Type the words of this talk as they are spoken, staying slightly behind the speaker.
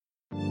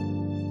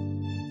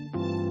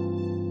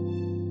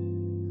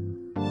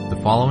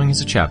following is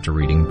a chapter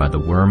reading by the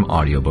Worm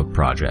Audiobook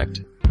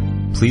Project.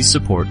 Please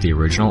support the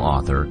original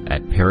author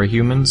at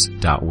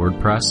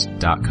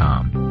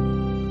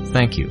parahumans.wordpress.com.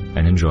 Thank you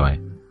and enjoy.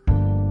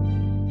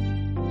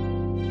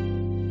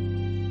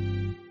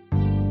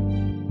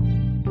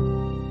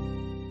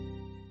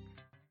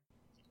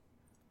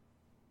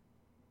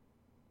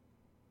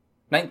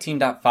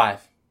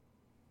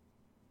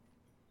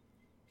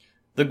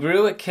 The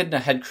Grue Echidna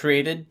had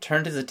created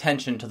turned his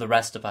attention to the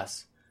rest of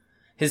us.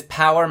 His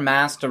power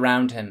massed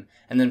around him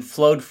and then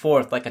flowed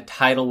forth like a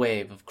tidal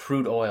wave of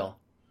crude oil.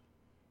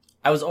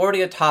 I was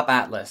already atop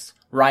Atlas,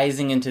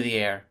 rising into the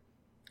air.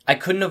 I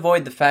couldn't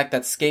avoid the fact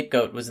that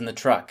Scapegoat was in the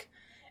truck,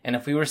 and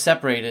if we were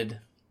separated...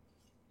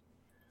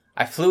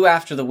 I flew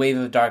after the wave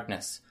of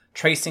darkness,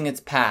 tracing its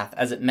path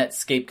as it met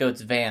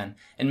Scapegoat's van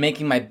and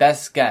making my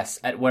best guess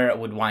at where it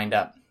would wind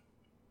up.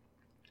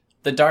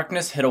 The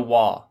darkness hit a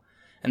wall,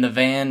 and the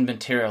van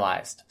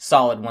materialized,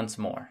 solid once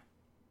more.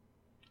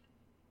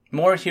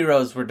 More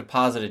heroes were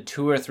deposited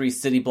 2 or 3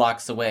 city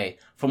blocks away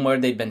from where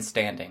they'd been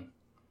standing.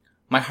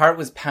 My heart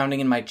was pounding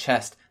in my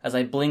chest as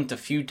I blinked a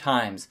few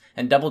times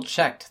and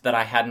double-checked that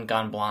I hadn't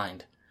gone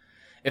blind.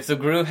 If the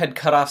Grue had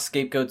cut off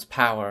Scapegoat's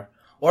power,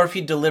 or if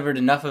he'd delivered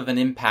enough of an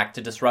impact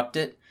to disrupt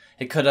it,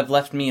 it could have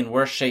left me in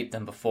worse shape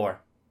than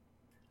before.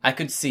 I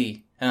could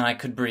see, and I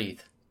could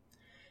breathe.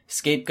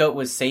 Scapegoat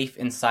was safe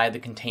inside the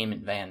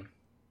containment van.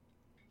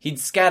 He'd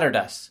scattered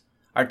us.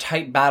 Our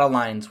tight battle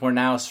lines were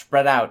now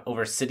spread out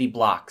over city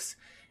blocks,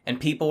 and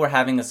people were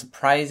having a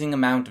surprising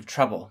amount of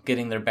trouble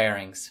getting their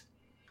bearings.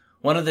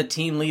 One of the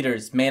team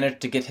leaders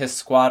managed to get his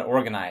squad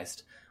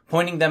organized,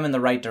 pointing them in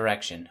the right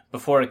direction,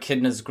 before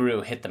Echidna's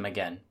Grue hit them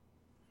again.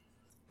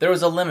 There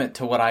was a limit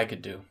to what I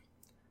could do.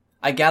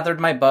 I gathered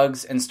my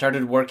bugs and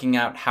started working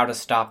out how to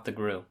stop the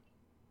Grue.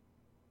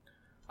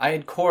 I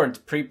had cords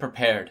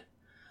pre-prepared.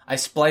 I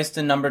spliced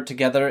a number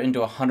together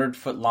into a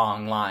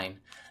 100-foot-long line,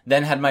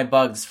 then had my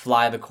bugs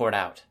fly the cord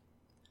out.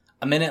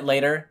 A minute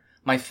later,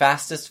 my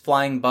fastest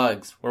flying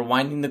bugs were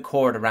winding the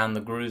cord around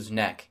the Grue's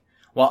neck,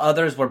 while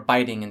others were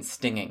biting and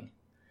stinging.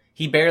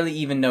 He barely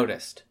even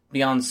noticed,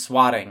 beyond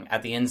swatting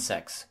at the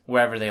insects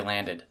wherever they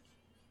landed.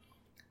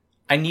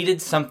 I needed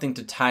something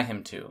to tie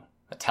him to.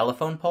 A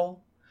telephone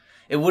pole?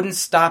 It wouldn't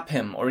stop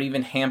him or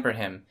even hamper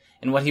him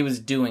in what he was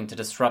doing to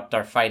disrupt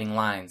our fighting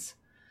lines.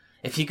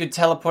 If he could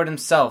teleport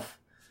himself,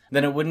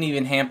 then it wouldn't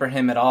even hamper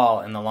him at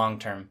all in the long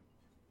term.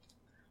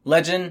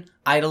 Legend,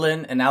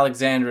 Eidolon, and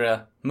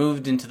Alexandria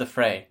moved into the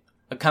fray,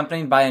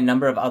 accompanied by a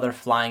number of other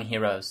flying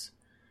heroes.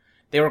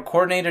 They were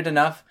coordinated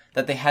enough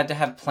that they had to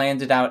have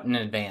planned it out in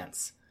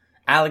advance.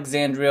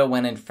 Alexandria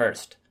went in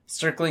first,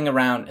 circling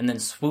around and then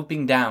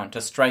swooping down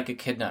to strike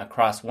Echidna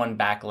across one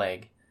back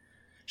leg.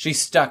 She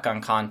stuck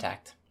on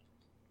contact.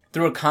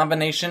 Through a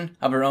combination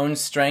of her own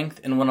strength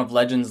and one of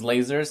Legend's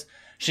lasers,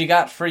 she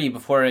got free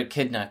before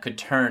Echidna could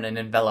turn and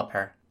envelop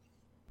her.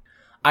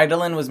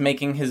 Eidolon was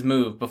making his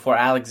move before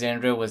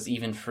Alexandria was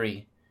even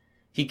free.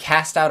 He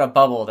cast out a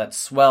bubble that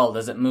swelled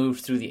as it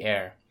moved through the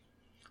air.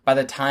 By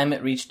the time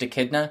it reached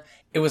Echidna,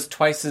 it was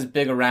twice as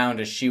big around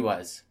as she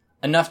was,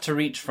 enough to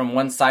reach from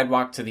one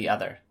sidewalk to the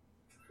other.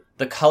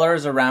 The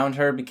colors around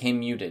her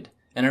became muted,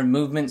 and her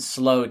movement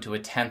slowed to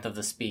 1/10 of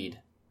the speed.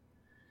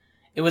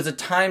 It was a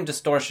time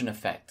distortion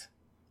effect.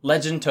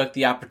 Legend took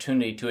the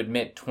opportunity to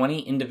emit 20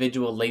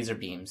 individual laser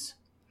beams.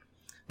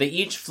 They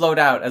each flowed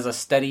out as a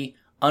steady,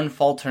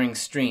 unfaltering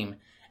stream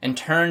and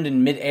turned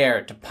in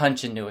mid-air to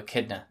punch into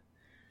Echidna.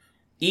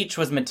 Each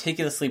was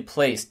meticulously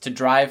placed to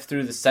drive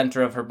through the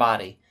center of her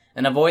body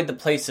and avoid the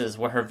places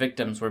where her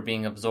victims were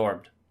being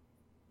absorbed,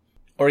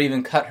 or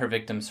even cut her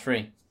victims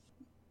free.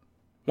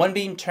 One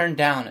beam turned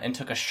down and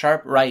took a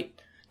sharp right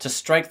to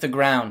strike the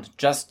ground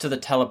just to the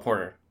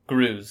teleporter,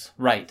 Grue's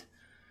right.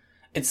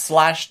 It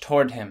slashed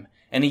toward him,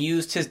 and he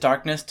used his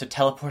darkness to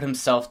teleport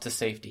himself to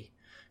safety,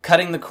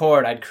 cutting the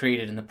cord I'd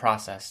created in the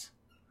process.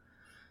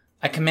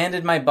 I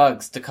commanded my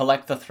bugs to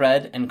collect the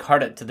thread and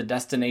cart it to the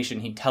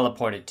destination he'd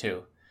teleported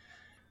to.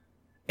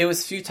 It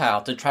was futile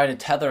to try to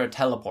tether a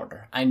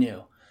teleporter, I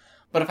knew,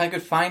 but if I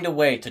could find a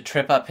way to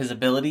trip up his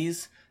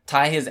abilities,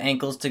 tie his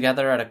ankles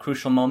together at a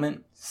crucial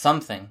moment,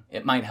 something,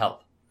 it might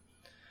help.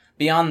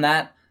 Beyond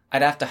that,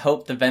 I'd have to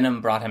hope the venom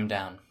brought him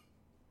down.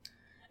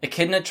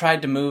 Echidna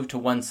tried to move to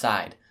one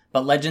side,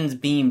 but Legend's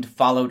beam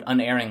followed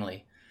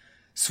unerringly,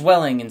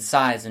 swelling in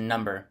size and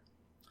number.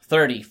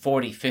 30,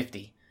 40,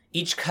 50.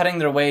 Each cutting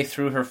their way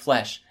through her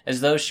flesh as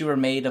though she were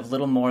made of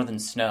little more than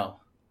snow.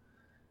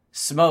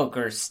 Smoke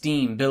or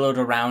steam billowed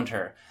around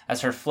her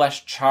as her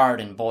flesh charred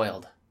and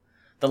boiled.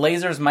 The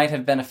lasers might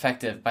have been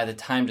effective by the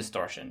time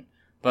distortion,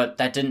 but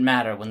that didn't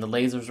matter when the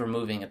lasers were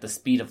moving at the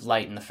speed of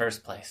light in the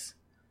first place.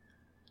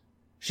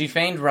 She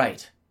feigned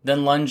right,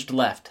 then lunged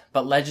left,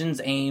 but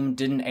Legend's aim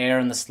didn't err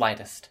in the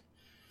slightest.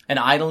 An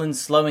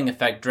Eidolon's slowing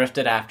effect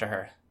drifted after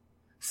her.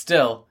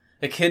 Still,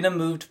 Echidna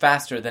moved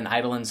faster than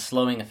Eidolon's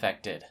slowing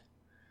effect did.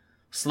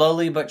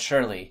 Slowly but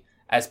surely,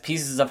 as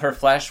pieces of her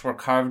flesh were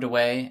carved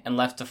away and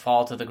left to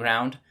fall to the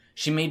ground,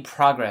 she made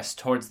progress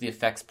towards the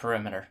effect's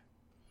perimeter.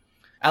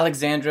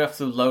 Alexandria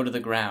flew low to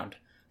the ground,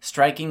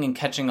 striking and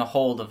catching a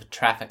hold of a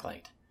traffic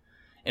light.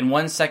 In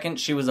 1 second,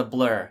 she was a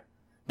blur.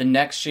 The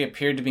next, she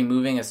appeared to be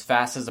moving as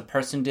fast as a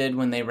person did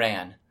when they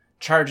ran,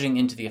 charging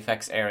into the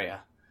effects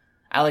area.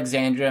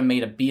 Alexandria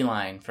made a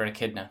beeline for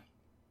Echidna.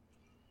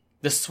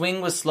 The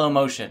swing was slow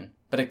motion,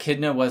 but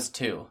Echidna was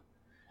too.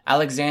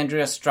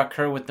 Alexandria struck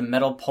her with the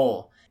metal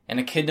pole, and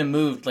Echidna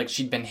moved like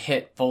she'd been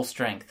hit full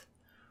strength.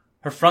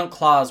 Her front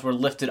claws were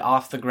lifted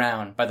off the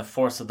ground by the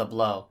force of the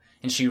blow,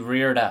 and she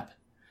reared up,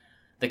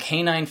 the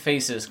canine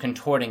faces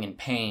contorting in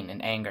pain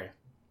and anger.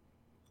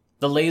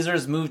 The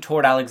lasers moved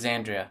toward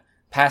Alexandria,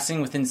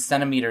 passing within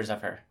centimeters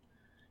of her.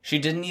 She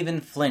didn't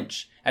even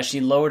flinch as she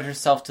lowered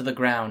herself to the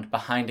ground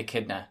behind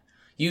Echidna,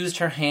 used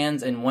her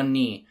hands and one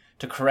knee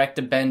to correct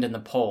a bend in the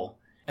pole,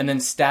 and then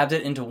stabbed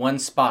it into one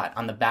spot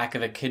on the back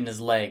of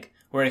Echidna's leg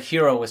where a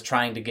hero was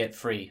trying to get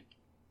free.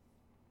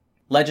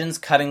 Legend's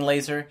cutting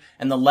laser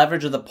and the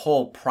leverage of the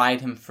pole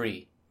pried him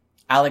free.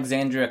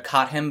 Alexandria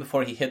caught him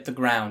before he hit the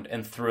ground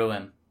and threw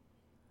him.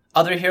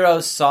 Other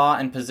heroes saw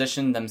and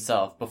positioned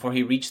themselves before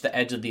he reached the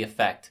edge of the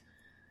effect.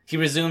 He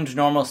resumed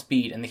normal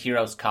speed and the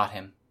heroes caught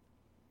him.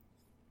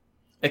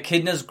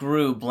 Echidna's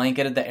Gru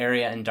blanketed the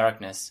area in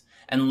darkness,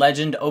 and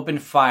Legend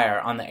opened fire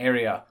on the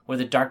area where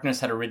the darkness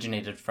had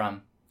originated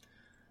from.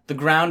 The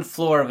ground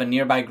floor of a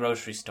nearby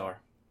grocery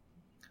store.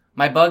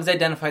 My bugs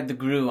identified the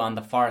Gru on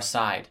the far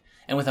side,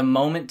 and with a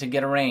moment to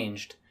get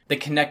arranged, they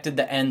connected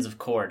the ends of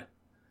cord.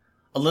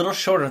 A little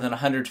shorter than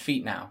 100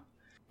 feet now.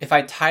 If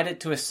I tied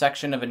it to a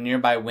section of a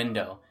nearby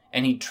window,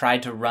 and he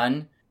tried to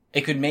run,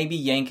 it could maybe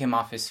yank him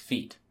off his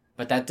feet,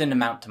 but that didn't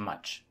amount to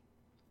much.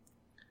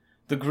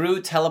 The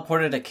Gru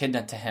teleported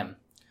Echidna to him,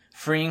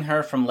 freeing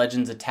her from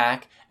Legend's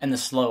attack and the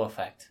slow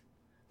effect.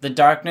 The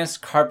darkness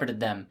carpeted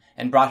them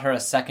and brought her a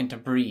second to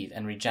breathe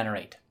and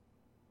regenerate.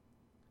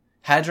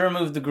 Had to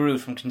remove the Gru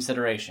from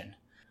consideration.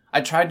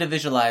 I tried to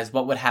visualize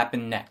what would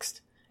happen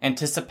next,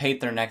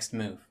 anticipate their next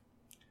move.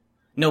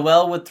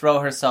 Noelle would throw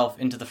herself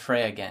into the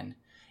fray again.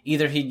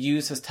 Either he'd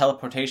use his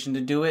teleportation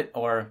to do it,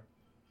 or...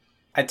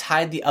 I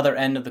tied the other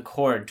end of the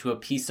cord to a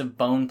piece of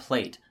bone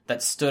plate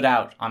that stood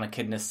out on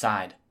Echidna's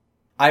side.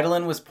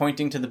 Eidolon was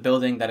pointing to the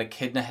building that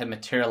Echidna had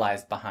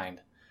materialized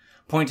behind,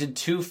 pointed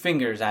 2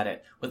 fingers at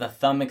it with a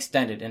thumb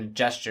extended in a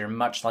gesture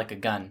much like a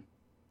gun.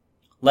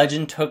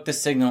 Legend took the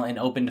signal and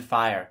opened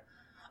fire,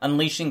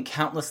 unleashing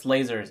countless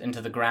lasers into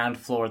the ground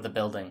floor of the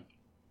building.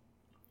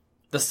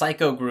 The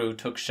Psycho Gru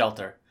took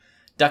shelter,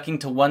 ducking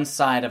to one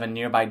side of a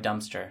nearby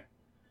dumpster.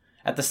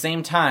 At the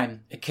same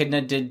time,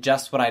 Echidna did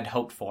just what I'd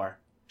hoped for.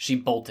 She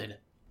bolted.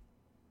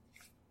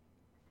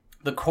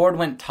 The cord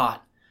went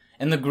taut,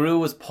 and the Gru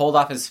was pulled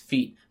off his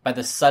feet by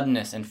the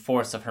suddenness and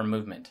force of her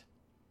movement.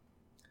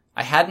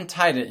 I hadn't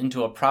tied it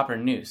into a proper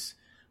noose,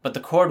 but the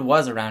cord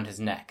was around his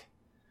neck.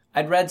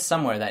 I'd read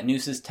somewhere that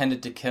nooses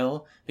tended to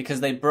kill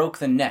because they broke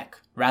the neck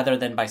rather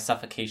than by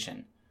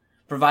suffocation,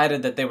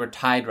 provided that they were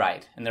tied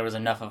right and there was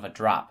enough of a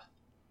drop.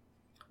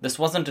 This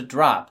wasn't a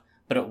drop,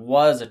 but it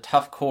was a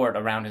tough cord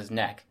around his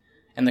neck,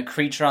 and the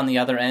creature on the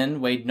other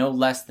end weighed no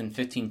less than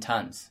 15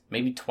 tons,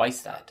 maybe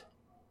twice that.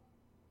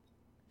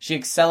 She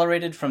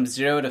accelerated from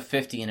 0 to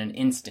 50 in an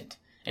instant,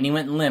 and he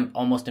went limp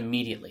almost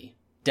immediately,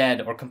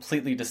 dead or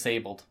completely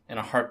disabled, in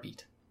a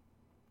heartbeat.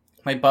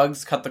 My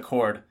bugs cut the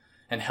cord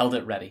and held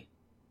it ready.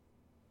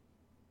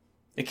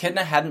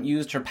 Echidna hadn't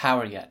used her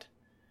power yet.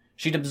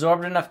 She'd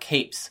absorbed enough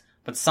capes,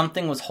 but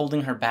something was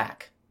holding her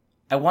back.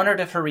 I wondered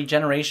if her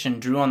regeneration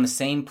drew on the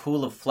same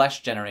pool of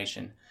flesh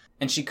generation,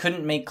 and she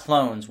couldn't make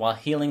clones while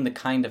healing the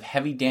kind of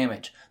heavy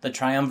damage the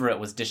Triumvirate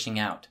was dishing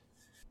out.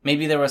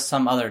 Maybe there was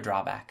some other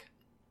drawback.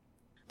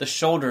 The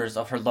shoulders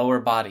of her lower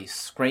body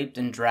scraped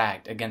and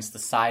dragged against the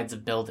sides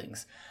of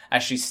buildings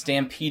as she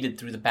stampeded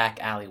through the back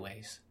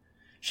alleyways.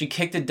 She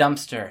kicked a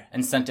dumpster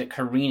and sent it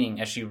careening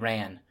as she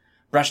ran,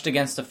 brushed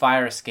against a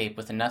fire escape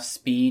with enough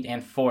speed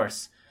and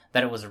force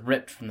that it was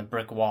ripped from the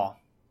brick wall.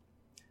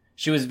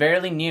 She was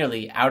very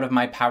nearly out of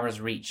my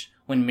power's reach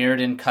when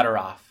Mirrodin cut her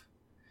off.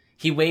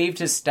 He waved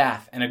his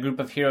staff and a group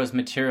of heroes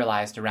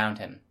materialized around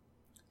him.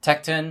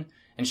 Tecton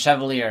and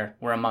Chevalier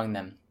were among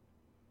them.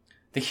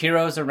 The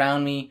heroes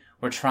around me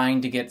were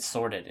trying to get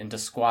sorted into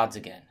squads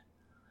again.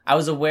 I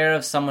was aware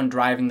of someone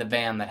driving the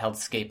van that held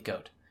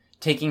Scapegoat,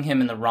 taking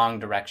him in the wrong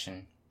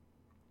direction.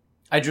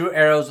 I drew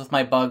arrows with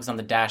my bugs on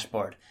the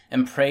dashboard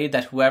and prayed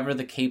that whoever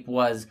the cape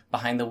was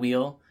behind the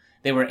wheel,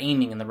 they were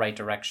aiming in the right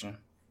direction.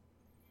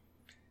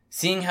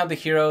 Seeing how the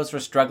heroes were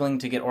struggling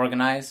to get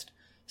organized,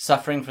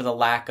 suffering for the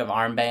lack of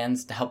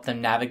armbands to help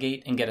them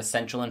navigate and get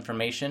essential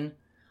information,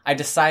 I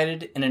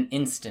decided in an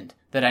instant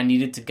that I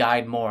needed to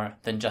guide more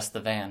than just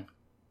the van.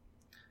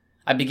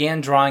 I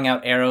began drawing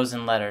out arrows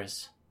and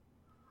letters.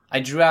 I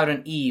drew out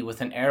an E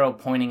with an arrow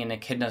pointing in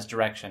Echidna's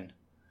direction,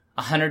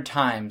 100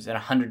 times in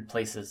 100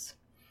 places.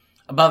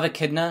 Above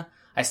Echidna,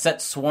 I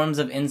set swarms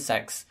of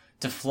insects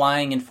to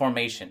flying in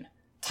formation,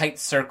 tight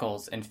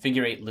circles and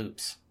figure-8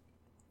 loops,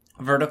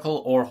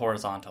 vertical or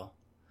horizontal.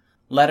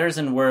 Letters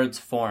and words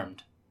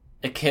formed.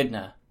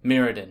 Echidna,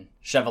 Mirrodin,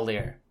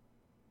 Chevalier.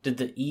 Did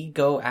the E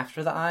go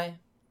after the I?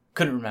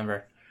 Couldn't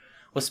remember.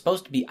 was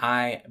supposed to be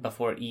I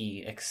before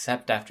E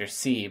except after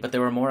C, but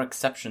there were more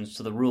exceptions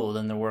to the rule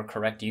than there were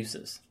correct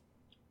uses.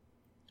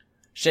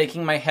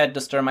 Shaking my head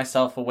to stir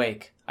myself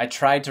awake, I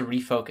tried to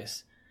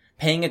refocus,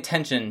 paying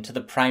attention to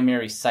the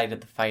primary site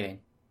of the fighting.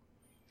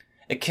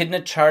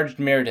 Echidna charged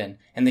Mirrodin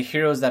and the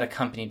heroes that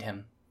accompanied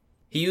him.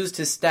 He used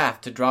his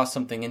staff to draw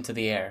something into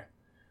the air.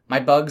 My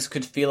bugs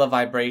could feel a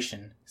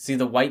vibration, see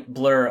the white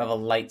blur of a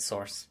light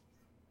source.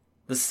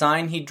 The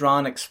sign he'd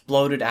drawn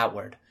exploded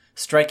outward,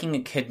 striking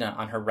Echidna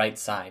on her right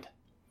side.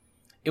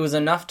 It was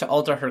enough to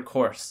alter her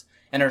course,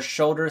 and her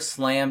shoulder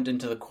slammed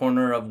into the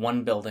corner of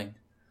one building.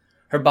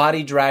 Her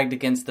body dragged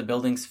against the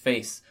building's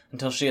face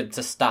until she had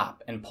to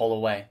stop and pull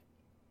away.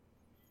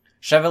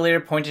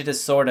 Chevalier pointed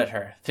his sword at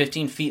her,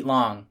 15 feet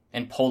long,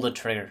 and pulled a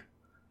trigger.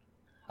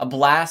 A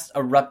blast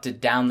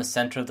erupted down the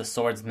center of the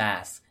sword's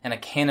mass, and a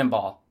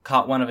cannonball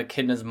caught one of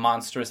Echidna's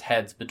monstrous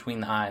heads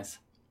between the eyes.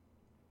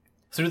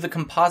 Through the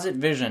composite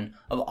vision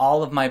of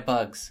all of my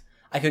bugs,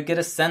 I could get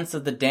a sense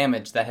of the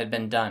damage that had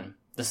been done,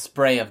 the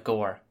spray of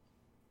gore.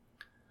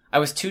 I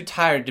was too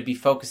tired to be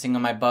focusing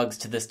on my bugs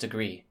to this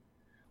degree.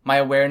 My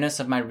awareness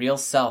of my real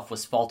self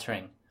was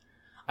faltering.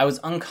 I was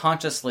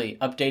unconsciously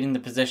updating the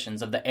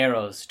positions of the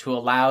arrows to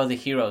allow the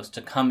heroes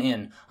to come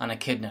in on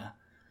Echidna,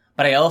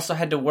 but I also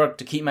had to work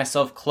to keep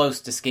myself close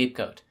to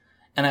Scapegoat,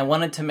 and I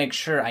wanted to make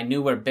sure I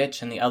knew where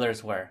Bitch and the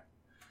others were.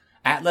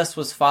 Atlas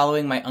was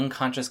following my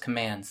unconscious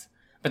commands,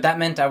 but that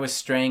meant I was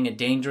straying a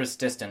dangerous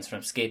distance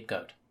from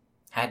Scapegoat.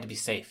 Had to be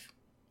safe.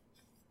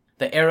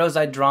 The arrows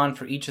I'd drawn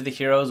for each of the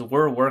heroes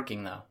were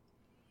working, though.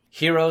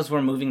 Heroes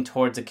were moving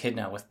towards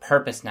Echidna with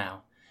purpose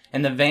now,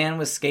 and the van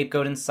with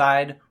Scapegoat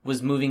inside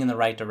was moving in the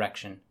right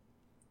direction.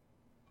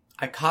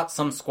 I caught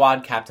some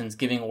squad captains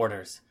giving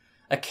orders.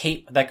 A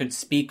cape that could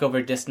speak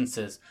over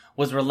distances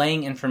was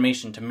relaying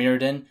information to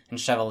Mirrodin and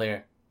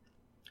Chevalier.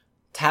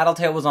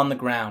 Tattletale was on the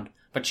ground,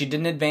 but she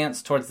didn't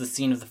advance towards the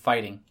scene of the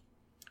fighting.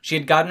 She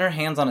had gotten her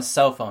hands on a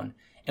cell phone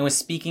and was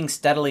speaking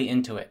steadily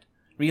into it,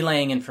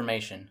 relaying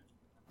information.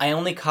 I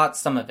only caught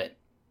some of it.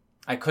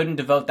 I couldn't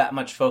devote that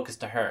much focus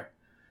to her.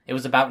 It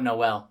was about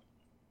Noelle.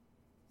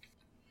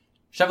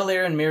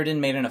 Chevalier and Mirrodin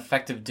made an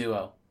effective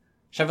duo.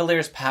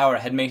 Chevalier's power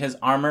had made his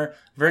armor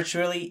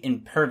virtually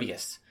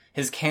impervious,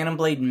 his cannon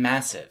blade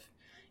massive,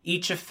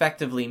 each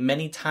effectively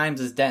many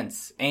times as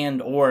dense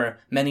or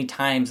many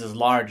times as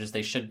large as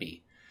they should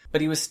be,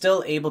 but he was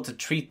still able to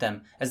treat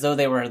them as though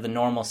they were the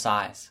normal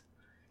size.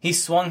 He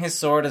swung his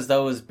sword as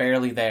though it was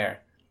barely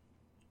there,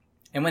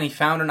 and when he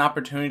found an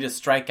opportunity to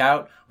strike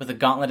out with a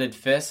gauntleted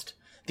fist,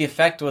 the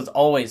effect was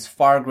always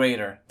far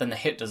greater than the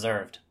hit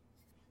deserved.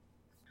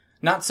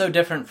 Not so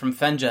different from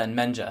Fenja and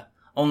Menja,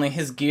 only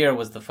his gear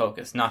was the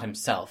focus, not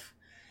himself,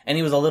 and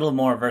he was a little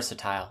more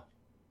versatile.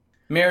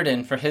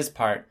 Mirrodin, for his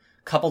part,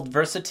 coupled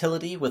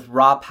versatility with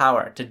raw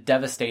power to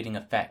devastating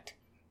effect.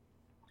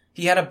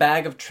 He had a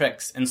bag of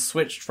tricks and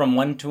switched from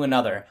one to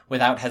another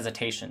without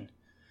hesitation.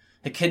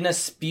 Echidna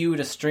spewed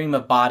a stream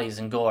of bodies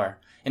and gore,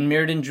 and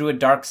Mirrodin drew a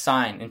dark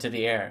sign into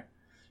the air,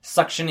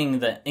 suctioning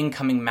the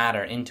incoming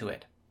matter into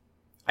it.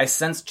 I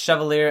sensed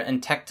Chevalier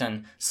and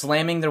Tecton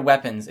slamming their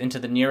weapons into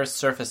the nearest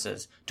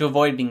surfaces to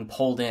avoid being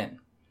pulled in,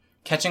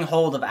 catching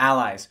hold of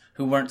allies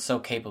who weren't so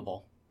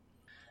capable.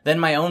 Then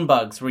my own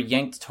bugs were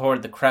yanked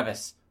toward the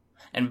crevice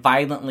and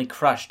violently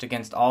crushed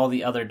against all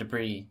the other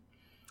debris,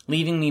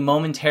 leaving me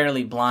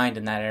momentarily blind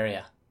in that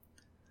area.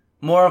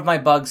 More of my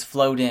bugs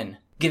flowed in,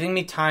 giving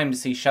me time to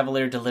see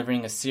Chevalier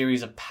delivering a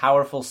series of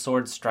powerful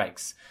sword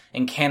strikes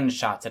and cannon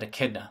shots at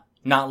Echidna,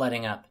 not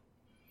letting up.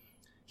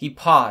 He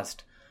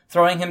paused,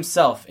 throwing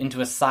himself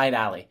into a side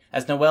alley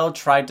as Noelle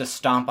tried to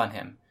stomp on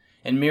him,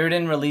 and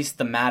Mirrodin released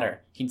the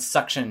matter he'd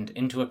suctioned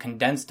into a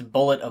condensed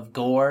bullet of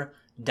gore,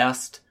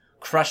 dust,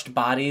 crushed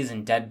bodies,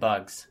 and dead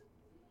bugs.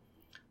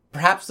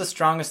 Perhaps the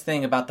strongest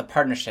thing about the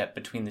partnership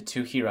between the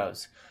two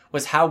heroes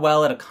was how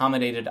well it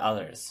accommodated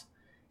others.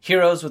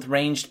 Heroes with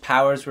ranged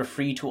powers were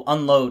free to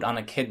unload on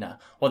Echidna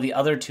while the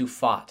other two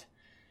fought,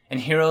 and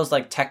heroes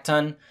like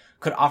Tecton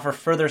could offer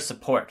further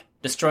support,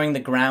 destroying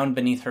the ground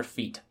beneath her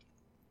feet.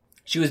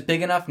 She was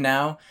big enough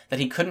now that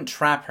he couldn't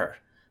trap her,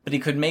 but he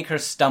could make her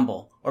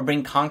stumble or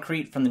bring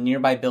concrete from the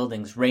nearby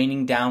buildings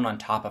raining down on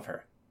top of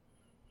her.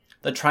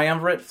 The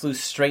triumvirate flew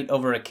straight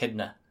over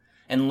Echidna,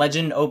 and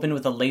Legend opened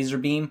with a laser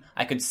beam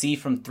I could see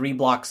from 3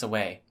 blocks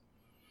away.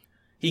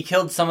 He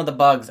killed some of the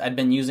bugs I'd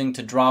been using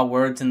to draw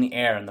words in the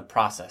air in the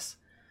process.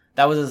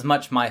 That was as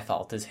much my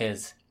fault as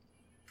his.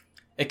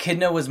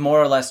 Echidna was more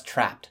or less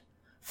trapped,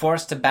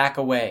 forced to back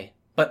away,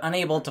 but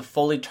unable to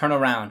fully turn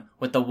around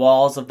with the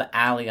walls of the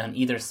alley on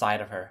either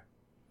side of her.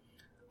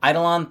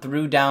 Eidolon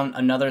threw down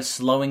another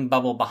slowing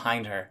bubble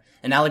behind her,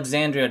 and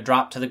Alexandria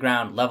dropped to the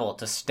ground level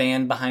to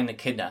stand behind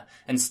Echidna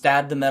and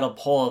stabbed the metal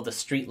pole of the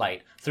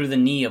streetlight through the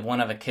knee of one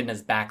of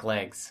Echidna's back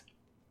legs.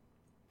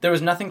 There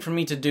was nothing for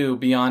me to do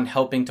beyond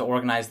helping to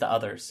organize the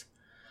others.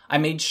 I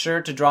made sure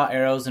to draw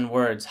arrows and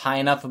words high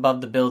enough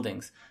above the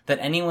buildings that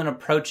anyone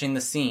approaching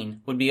the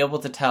scene would be able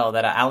to tell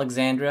that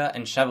Alexandria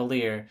and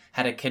Chevalier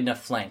had Echidna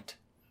flanked.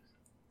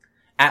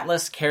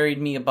 Atlas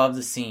carried me above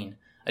the scene,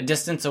 a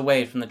distance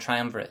away from the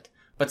triumvirate,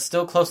 but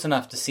still close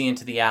enough to see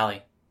into the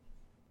alley.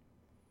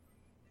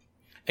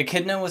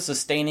 Echidna was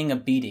sustaining a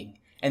beating,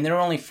 and there were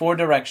only 4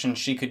 directions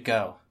she could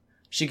go.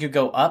 She could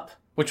go up,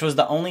 which was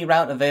the only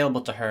route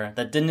available to her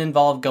that didn't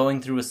involve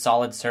going through a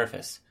solid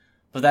surface,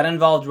 but that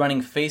involved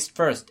running face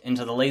first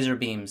into the laser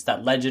beams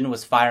that Legend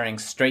was firing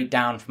straight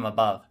down from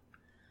above.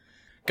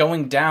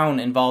 Going down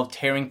involved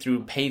tearing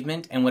through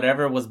pavement and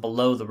whatever was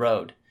below the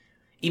road.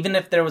 Even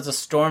if there was a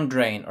storm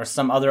drain or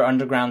some other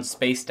underground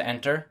space to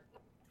enter,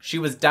 she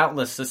was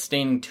doubtless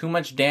sustaining too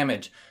much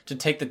damage to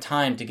take the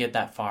time to get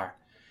that far,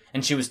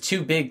 and she was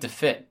too big to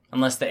fit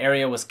unless the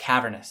area was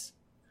cavernous.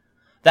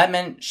 That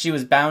meant she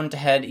was bound to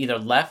head either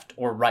left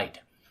or right,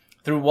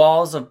 through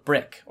walls of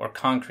brick or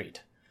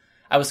concrete.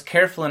 I was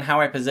careful in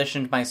how I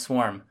positioned my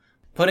swarm,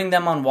 putting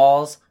them on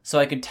walls so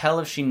I could tell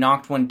if she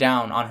knocked one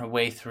down on her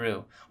way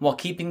through, while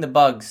keeping the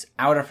bugs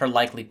out of her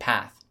likely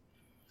path.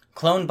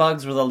 Clone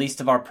bugs were the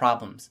least of our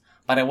problems,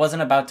 but I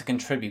wasn't about to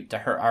contribute to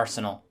her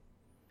arsenal.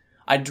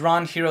 I'd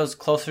drawn heroes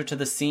closer to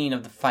the scene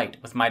of the fight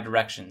with my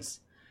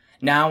directions.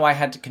 Now I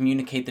had to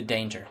communicate the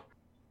danger.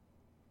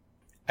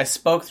 I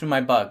spoke through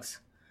my bugs,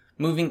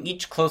 moving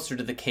each closer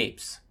to the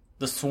capes.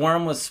 The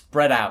swarm was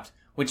spread out,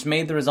 which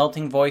made the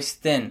resulting voice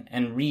thin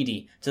and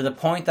reedy to the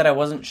point that I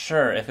wasn't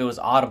sure if it was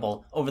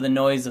audible over the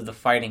noise of the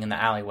fighting in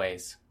the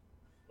alleyways.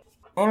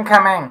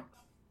 "Incoming!"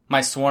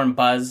 My swarm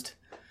buzzed.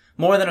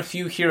 More than a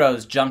few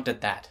heroes jumped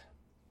at that.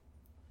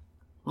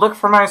 "Look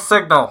for my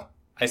signal,"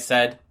 I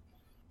said.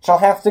 "She'll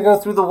have to go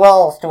through the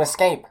walls to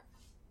escape."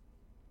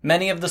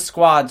 Many of the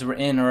squads were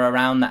in or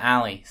around the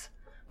alleys,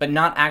 but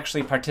not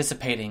actually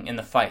participating in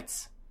the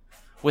fights.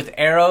 With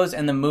arrows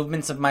and the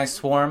movements of my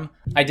swarm,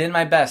 I did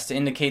my best to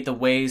indicate the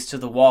ways to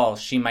the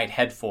walls she might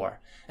head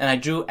for, and I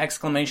drew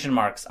exclamation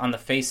marks on the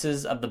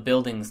faces of the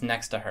buildings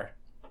next to her.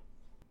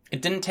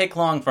 It didn't take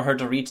long for her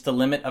to reach the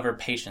limit of her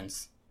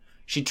patience.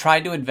 She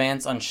tried to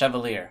advance on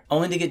Chevalier,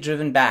 only to get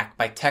driven back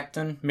by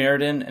Tecton,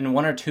 Mirrodin, and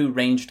 1 or 2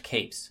 ranged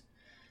capes.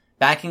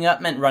 Backing up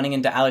meant running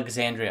into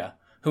Alexandria,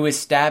 who was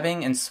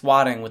stabbing and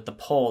swatting with the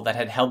pole that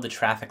had held the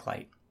traffic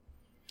light.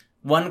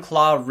 One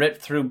claw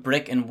ripped through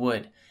brick and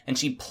wood, and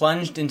she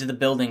plunged into the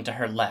building to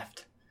her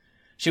left.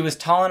 She was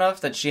tall enough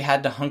that she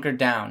had to hunker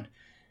down,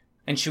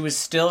 and she was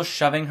still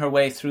shoving her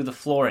way through the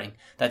flooring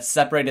that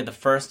separated the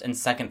first and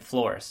second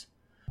floors.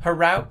 Her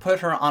route put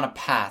her on a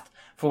path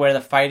for where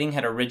the fighting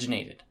had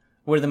originated,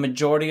 where the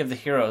majority of the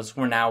heroes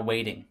were now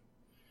waiting.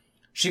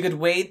 She could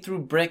wade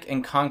through brick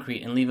and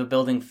concrete and leave a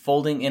building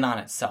folding in on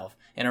itself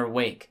in her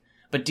wake,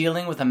 but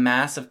dealing with a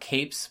mass of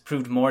capes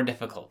proved more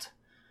difficult.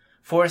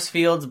 Force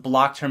fields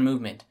blocked her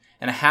movement,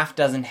 and a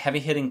half-dozen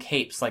heavy-hitting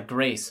capes like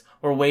Grace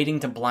were waiting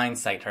to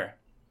blindsight her.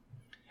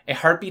 A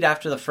heartbeat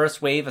after the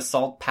first wave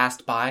assault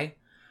passed by,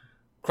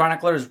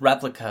 Chronicler's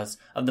replicas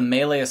of the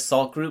melee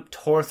assault group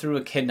tore through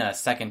Echidna a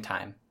second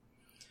time.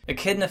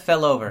 Echidna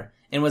fell over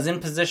and was in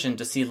position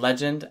to see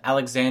Legend,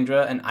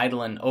 Alexandra, and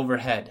Eidolon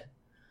overhead.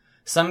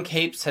 Some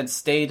capes had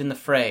stayed in the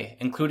fray,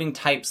 including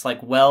types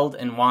like Weld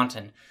and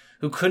Wanton,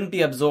 who couldn't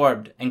be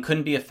absorbed and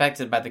couldn't be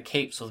affected by the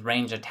capes with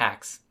range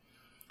attacks.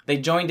 They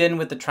joined in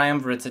with the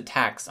Triumvirate's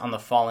attacks on the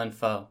fallen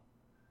foe.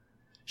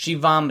 She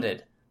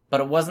vomited,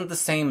 but it wasn't the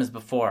same as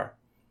before.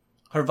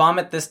 Her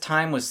vomit this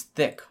time was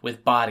thick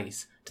with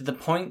bodies, to the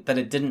point that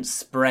it didn't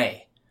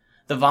spray.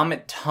 The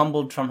vomit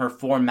tumbled from her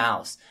 4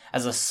 mouths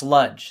as a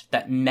sludge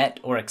that met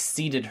or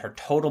exceeded her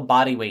total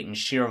body weight in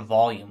sheer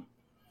volume.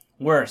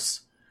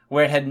 Worse,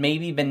 where it had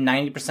maybe been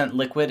 90%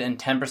 liquid and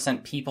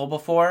 10% people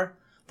before,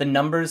 the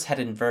numbers had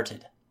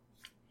inverted.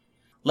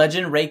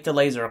 Legend raked the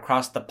laser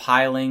across the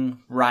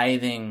piling,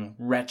 writhing,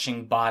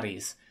 retching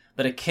bodies,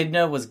 but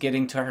Echidna was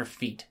getting to her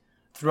feet,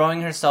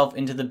 throwing herself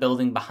into the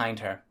building behind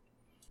her.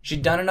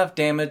 She'd done enough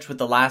damage with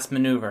the last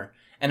maneuver,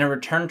 and her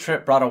return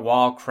trip brought a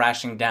wall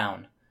crashing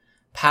down.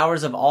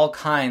 Powers of all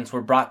kinds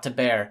were brought to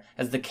bear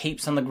as the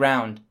capes on the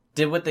ground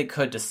did what they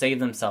could to save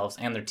themselves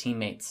and their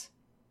teammates.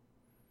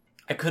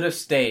 I could have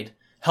stayed,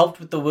 helped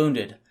with the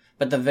wounded,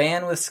 but the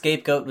van with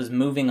Scapegoat was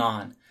moving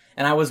on,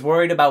 and I was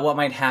worried about what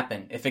might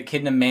happen if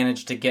Echidna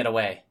managed to get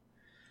away.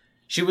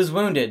 She was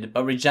wounded,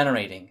 but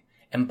regenerating,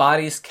 and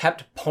bodies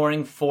kept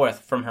pouring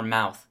forth from her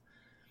mouth.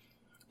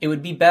 It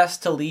would be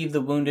best to leave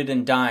the wounded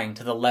and dying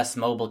to the less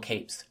mobile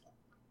capes.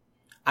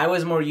 I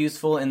was more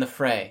useful in the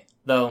fray,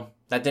 though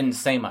that didn't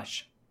say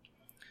much.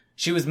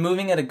 She was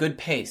moving at a good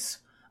pace.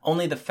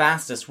 Only the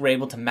fastest were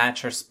able to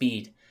match her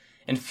speed,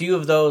 and few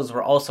of those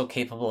were also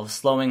capable of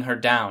slowing her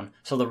down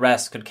so the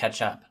rest could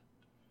catch up.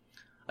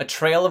 A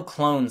trail of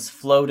clones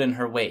flowed in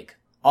her wake.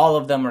 All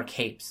of them were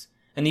capes,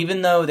 and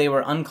even though they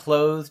were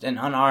unclothed and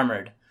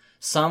unarmored,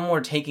 some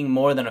were taking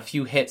more than a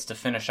few hits to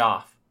finish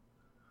off.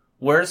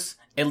 Worse,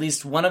 at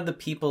least one of the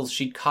peoples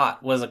she'd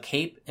caught was a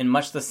cape in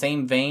much the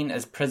same vein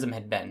as Prism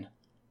had been,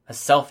 a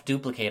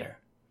self-duplicator.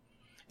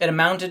 It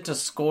amounted to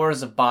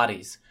scores of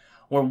bodies,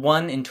 where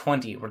 1 in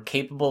 20 were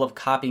capable of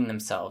copying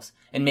themselves,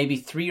 and maybe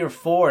 3 or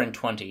 4 in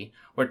 20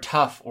 were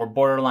tough or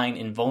borderline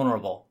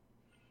invulnerable.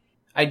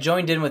 I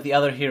joined in with the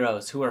other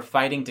heroes who were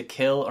fighting to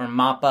kill or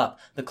mop up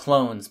the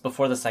clones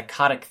before the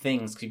psychotic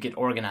things could get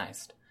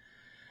organized.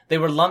 They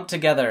were lumped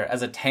together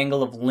as a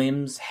tangle of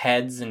limbs,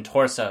 heads, and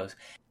torsos,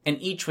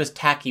 and each was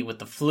tacky with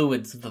the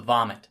fluids of the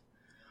vomit.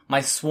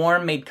 My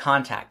swarm made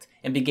contact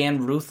and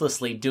began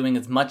ruthlessly doing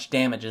as much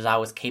damage as I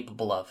was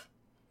capable of.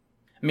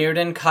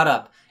 Mirrodin caught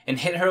up and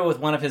hit her with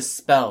one of his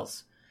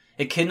spells.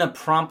 Echidna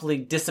promptly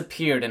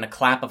disappeared in a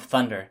clap of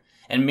thunder,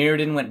 and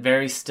Mirrodin went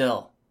very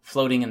still,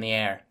 floating in the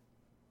air.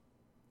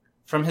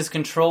 From his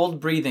controlled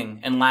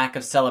breathing and lack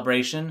of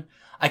celebration,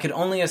 I could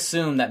only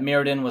assume that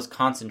Mirrodin was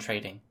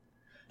concentrating.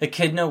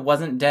 Echidna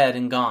wasn't dead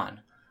and gone,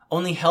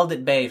 only held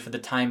at bay for the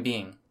time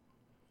being.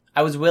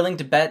 I was willing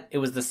to bet it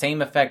was the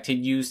same effect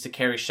he'd used to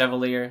carry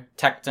Chevalier,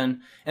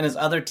 Tecton, and his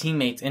other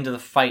teammates into the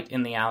fight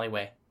in the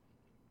alleyway.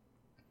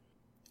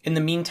 In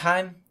the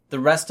meantime, the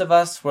rest of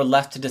us were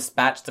left to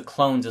dispatch the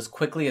clones as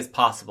quickly as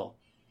possible.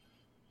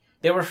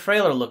 They were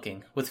frailer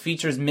looking, with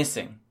features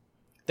missing.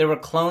 There were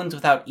clones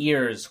without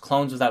ears,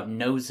 clones without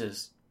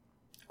noses,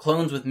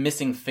 clones with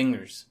missing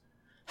fingers.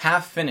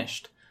 Half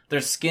finished, their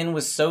skin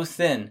was so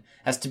thin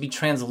as to be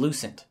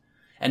translucent,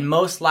 and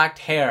most lacked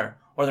hair,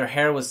 or their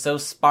hair was so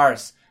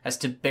sparse as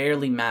to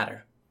barely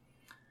matter.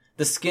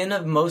 The skin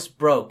of most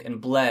broke and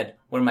bled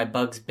where my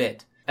bugs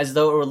bit, as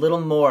though it were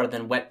little more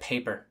than wet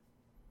paper.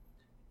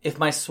 If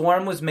my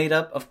swarm was made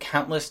up of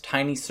countless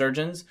tiny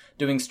surgeons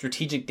doing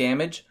strategic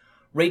damage,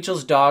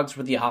 Rachel's dogs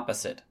were the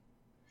opposite.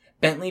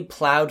 Bentley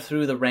plowed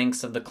through the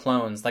ranks of the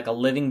clones like a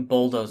living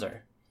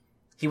bulldozer.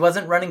 He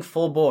wasn't running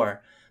full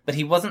bore, but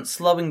he wasn't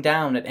slowing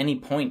down at any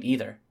point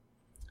either.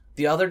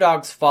 The other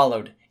dogs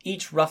followed,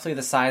 each roughly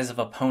the size of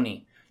a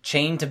pony,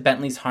 chained to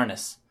Bentley's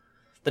harness.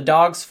 The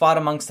dogs fought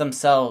amongst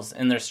themselves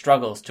in their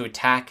struggles to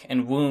attack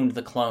and wound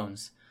the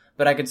clones,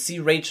 but I could see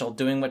Rachel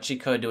doing what she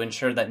could to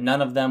ensure that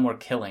none of them were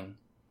killing.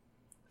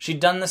 She'd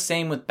done the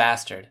same with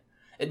Bastard.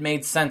 It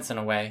made sense in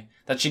a way,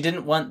 that she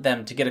didn't want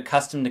them to get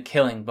accustomed to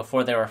killing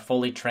before they were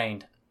fully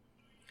trained.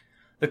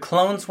 The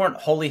clones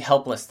weren't wholly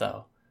helpless,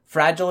 though.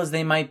 Fragile as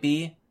they might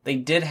be, they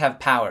did have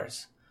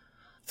powers.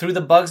 Through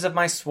the bugs of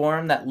my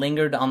swarm that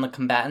lingered on the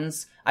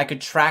combatants, I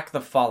could track the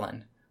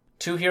fallen.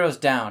 2 heroes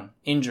down,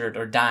 injured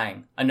or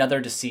dying,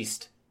 another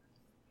deceased.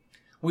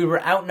 We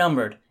were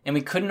outnumbered, and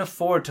we couldn't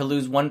afford to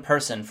lose one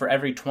person for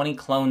every 20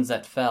 clones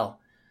that fell.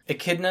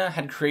 Echidna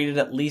had created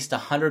at least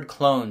 100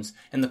 clones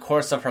in the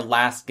course of her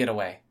last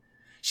getaway.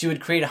 She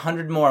would create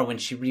 100 more when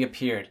she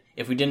reappeared,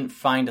 if we didn't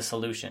find a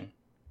solution.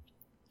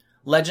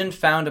 Legend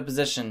found a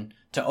position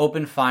to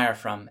open fire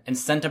from, and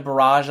sent a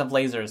barrage of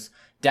lasers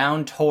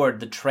down toward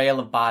the trail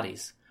of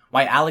bodies,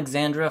 while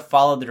Alexandra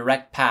followed the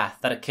direct path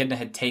that Echidna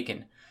had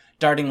taken,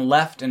 darting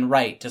left and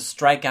right to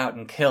strike out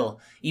and kill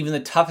even the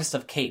toughest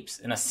of capes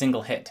in a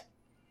single hit.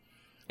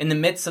 In the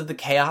midst of the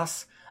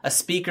chaos, a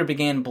speaker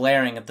began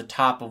blaring at the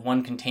top of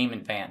one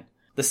containment van,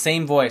 the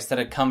same voice that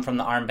had come from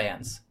the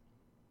armbands.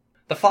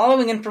 The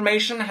following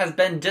information has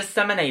been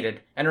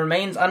disseminated and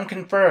remains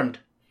unconfirmed.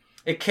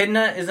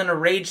 Echidna is in a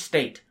rage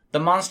state. The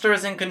monster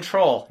is in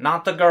control,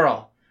 not the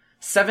girl.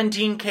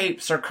 17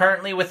 capes are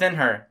currently within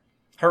her.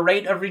 Her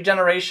rate of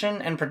regeneration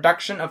and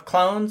production of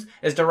clones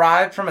is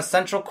derived from a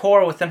central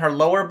core within her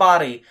lower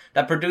body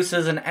that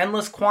produces an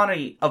endless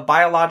quantity of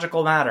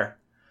biological matter.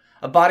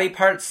 A body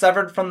part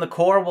severed from the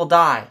core will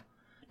die.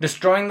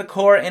 Destroying the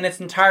core in its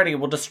entirety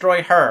will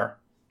destroy her.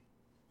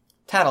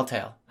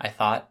 Tattletale, I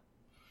thought.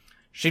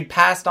 She'd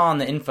passed on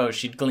the info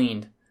she'd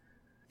gleaned.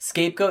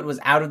 Scapegoat was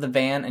out of the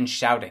van and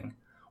shouting.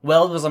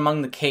 Weld was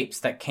among the capes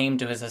that came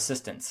to his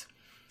assistance.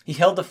 He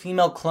held a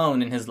female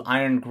clone in his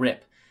iron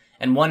grip,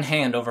 and one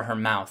hand over her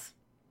mouth.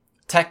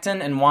 Tecton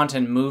and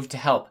Wanton moved to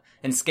help,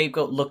 and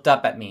Scapegoat looked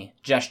up at me,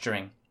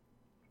 gesturing,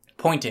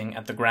 pointing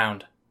at the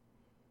ground.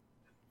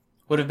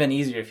 Would have been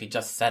easier if he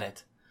just said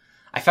it.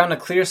 I found a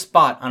clear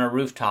spot on a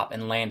rooftop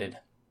and landed.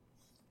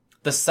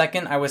 The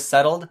second I was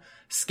settled,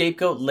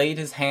 Scapegoat laid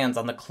his hands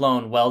on the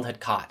clone Weld had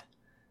caught.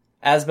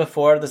 As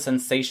before, the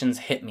sensations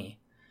hit me.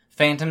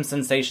 Phantom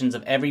sensations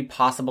of every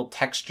possible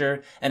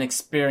texture and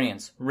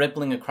experience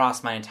rippling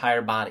across my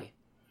entire body.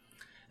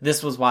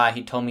 This was why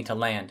he told me to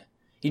land.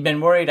 He'd been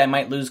worried I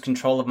might lose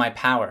control of my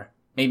power,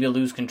 maybe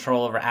lose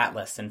control over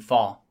Atlas and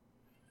fall.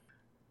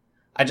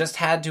 I just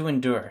had to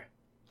endure.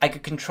 I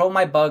could control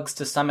my bugs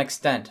to some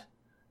extent,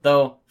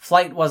 though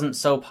flight wasn't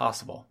so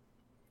possible.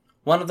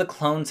 One of the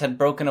clones had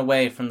broken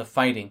away from the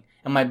fighting,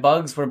 and my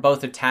bugs were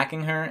both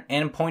attacking her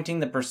and pointing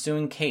the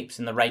pursuing capes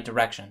in the right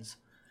directions.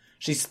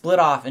 She split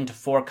off into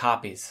 4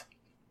 copies.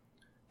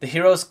 The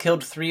heroes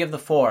killed 3 of the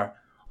 4,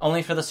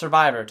 only for the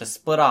survivor to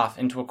split off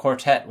into a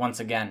quartet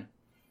once again.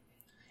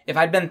 If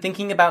I'd been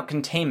thinking about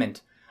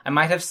containment, I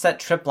might have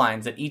set trip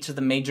lines at each of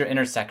the major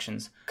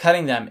intersections,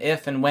 cutting them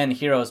if and when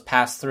heroes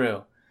passed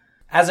through.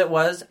 As it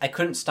was, I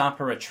couldn't stop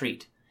her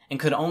retreat, and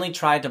could only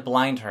try to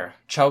blind her,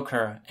 choke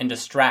her, and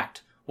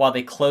distract while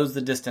they closed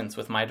the distance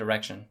with my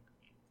direction.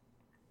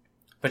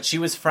 But she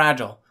was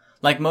fragile,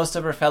 like most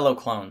of her fellow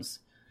clones.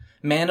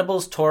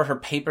 Mandibles tore her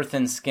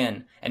paper-thin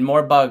skin, and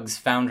more bugs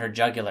found her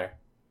jugular.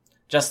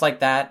 Just like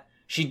that,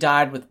 she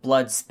died with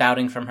blood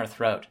spouting from her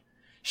throat.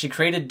 She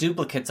created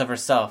duplicates of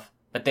herself,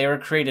 but they were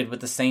created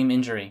with the same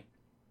injury.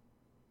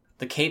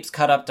 The capes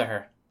caught up to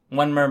her.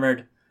 One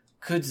murmured,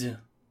 Kudzu.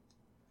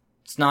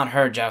 It's not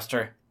her,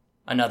 Jouster,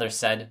 another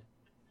said.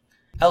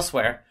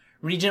 Elsewhere,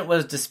 Regent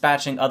was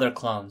dispatching other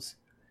clones.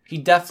 He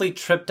deftly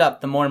tripped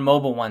up the more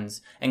mobile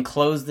ones and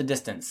closed the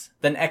distance,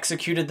 then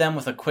executed them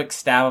with a quick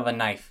stab of a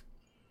knife.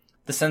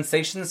 The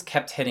sensations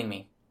kept hitting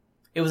me.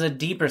 It was a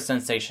deeper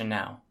sensation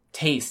now.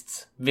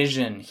 Tastes,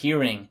 vision,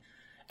 hearing,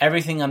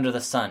 everything under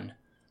the sun.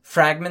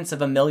 Fragments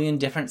of a million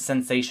different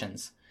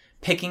sensations.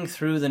 Picking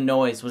through the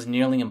noise was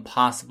nearly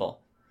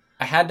impossible.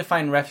 I had to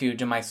find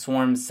refuge in my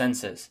swarm's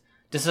senses,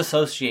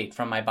 disassociate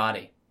from my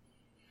body.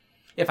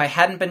 If I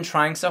hadn't been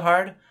trying so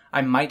hard,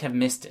 I might have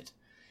missed it.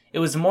 It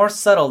was more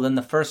subtle than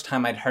the first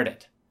time I'd heard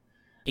it.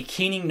 A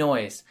keening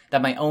noise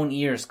that my own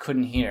ears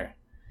couldn't hear.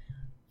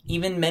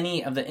 Even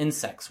many of the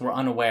insects were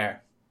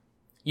unaware.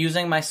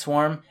 Using my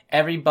swarm,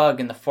 every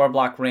bug in the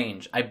 4-block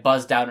range, I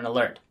buzzed out an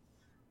alert.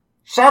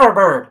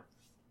 Shatterbird!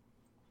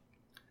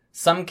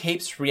 Some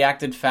capes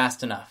reacted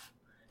fast enough.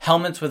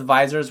 Helmets with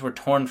visors were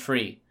torn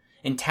free.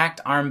 Intact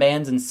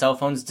armbands and cell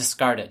phones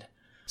discarded.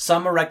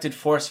 Some erected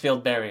force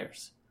field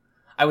barriers.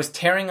 I was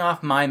tearing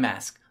off my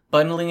mask,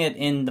 bundling it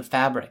in the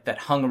fabric that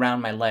hung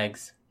around my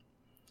legs.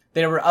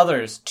 There were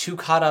others too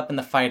caught up in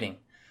the fighting,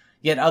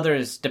 yet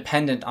others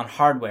dependent on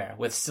hardware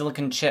with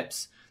silicon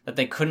chips that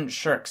they couldn't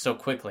shirk so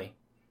quickly.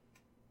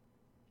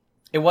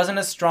 It wasn't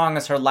as strong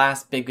as her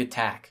last big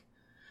attack.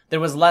 There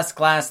was less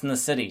glass in the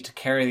city to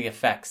carry the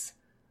effects.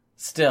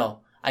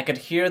 Still, I could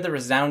hear the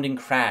resounding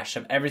crash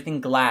of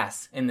everything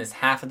glass in this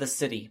half of the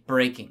city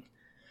breaking.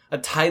 A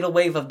tidal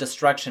wave of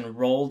destruction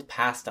rolled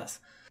past us,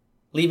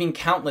 leaving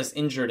countless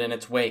injured in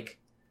its wake.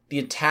 The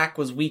attack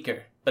was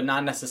weaker, but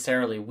not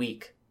necessarily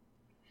weak.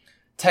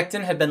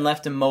 Tecton had been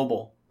left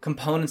immobile,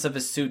 components of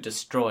his suit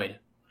destroyed.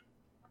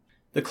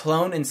 The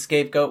clone and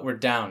scapegoat were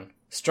down,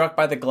 struck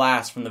by the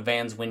glass from the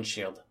van's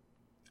windshield.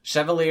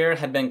 Chevalier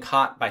had been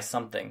caught by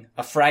something,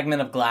 a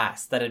fragment of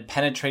glass that had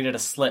penetrated a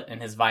slit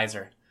in his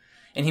visor,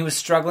 and he was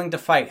struggling to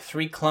fight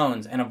 3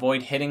 clones and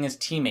avoid hitting his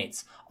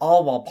teammates,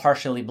 all while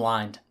partially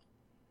blind.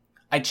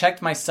 I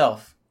checked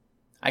myself.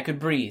 I could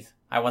breathe.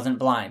 I wasn't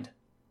blind.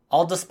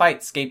 All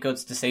despite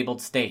Scapegoat's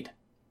disabled state.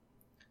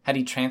 Had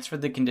he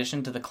transferred the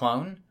condition to the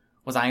clone?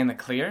 Was I in the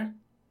clear?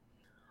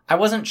 I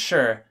wasn't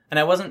sure, and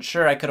I wasn't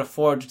sure I could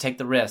afford to take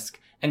the risk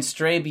and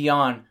stray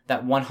beyond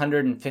that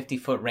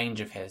 150-foot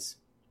range of his.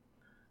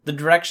 The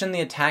direction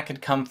the attack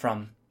had come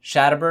from,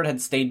 Shatterbird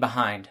had stayed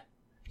behind,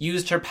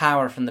 used her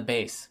power from the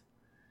base.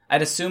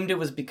 I'd assumed it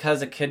was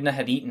because Echidna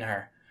had eaten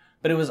her,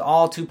 but it was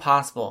all too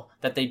possible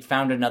that they'd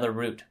found another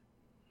route.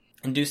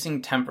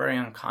 Inducing temporary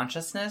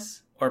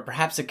unconsciousness? Or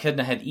perhaps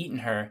Echidna had eaten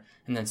her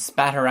and then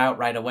spat her out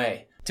right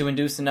away to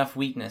induce enough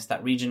weakness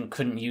that Regent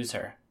couldn't use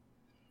her.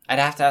 I'd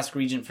have to ask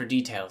Regent for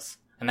details,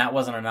 and that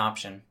wasn't an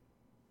option.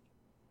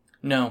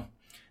 No,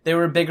 there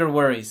were bigger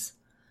worries.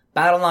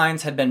 Battle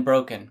lines had been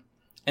broken,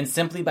 and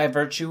simply by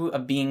virtue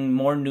of being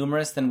more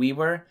numerous than we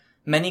were,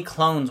 many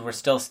clones were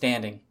still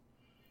standing.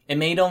 It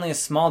made only a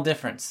small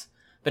difference,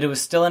 but it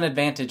was still an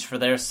advantage for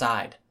their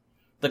side.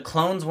 The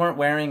clones weren't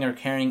wearing or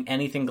carrying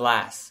anything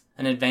glass,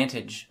 an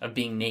advantage of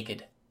being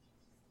naked.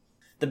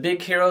 The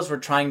big heroes were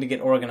trying to get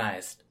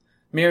organized.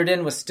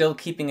 Mirrodin was still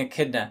keeping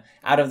Echidna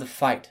out of the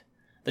fight.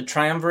 The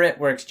Triumvirate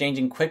were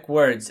exchanging quick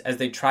words as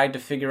they tried to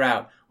figure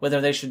out whether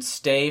they should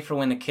stay for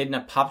when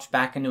Echidna popped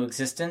back into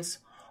existence,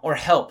 or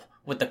help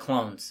with the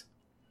clones.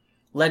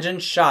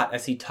 Legend shot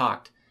as he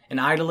talked, and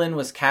Eidolon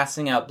was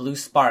casting out blue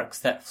sparks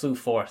that flew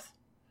forth.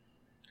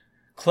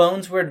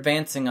 Clones were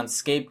advancing on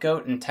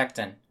Scapegoat and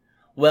Tecton.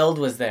 Weld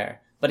was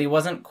there, but he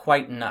wasn't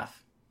quite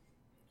enough.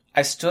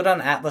 I stood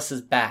on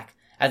Atlas's back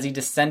as he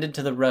descended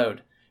to the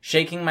road,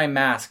 shaking my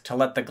mask to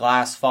let the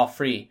glass fall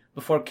free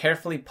before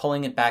carefully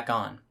pulling it back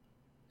on.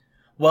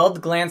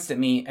 Weld glanced at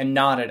me and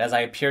nodded as I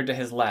appeared to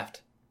his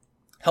left,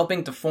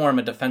 helping to form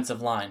a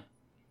defensive line.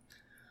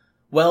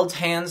 Weld's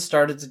hands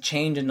started to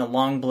change into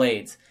long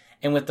blades,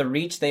 and with the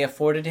reach they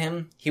afforded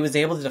him, he was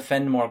able to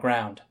defend more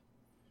ground.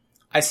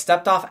 I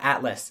stepped off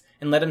Atlas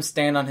and let him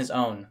stand on his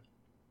own,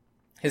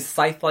 his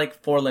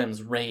scythe-like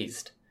forelimbs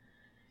raised.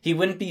 He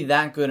wouldn't be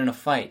that good in a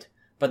fight,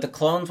 but the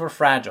clones were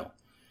fragile,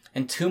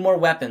 and 2 more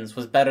weapons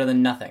was better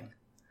than nothing.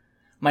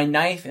 My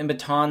knife and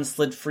baton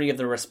slid free of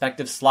their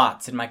respective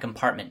slots in my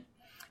compartment,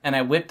 and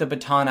I whipped the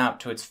baton out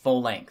to its full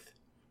length.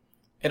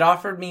 It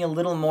offered me a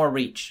little more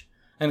reach,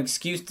 an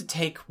excuse to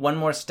take one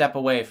more step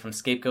away from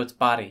Scapegoat's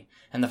body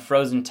and the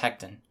frozen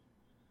Tecton.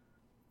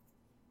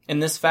 In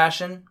this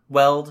fashion,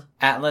 Weld,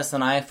 Atlas,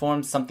 and I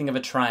formed something of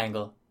a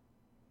triangle.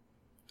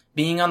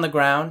 Being on the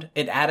ground,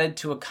 it added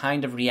to a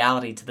kind of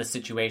reality to the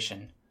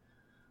situation.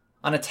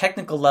 On a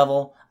technical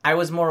level, I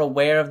was more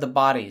aware of the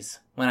bodies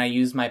when I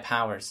used my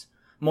powers,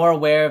 more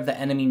aware of the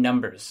enemy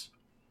numbers.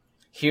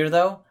 Here,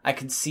 though, I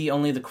could see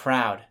only the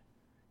crowd.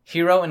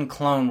 Hero and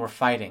clone were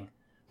fighting.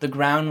 The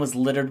ground was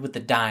littered with the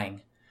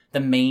dying, the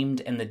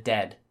maimed and the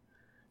dead.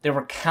 There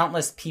were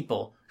countless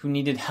people who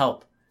needed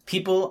help,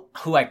 people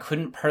who I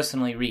couldn't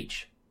personally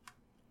reach.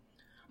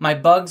 My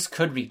bugs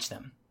could reach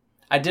them.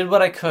 I did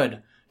what I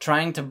could,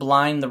 trying to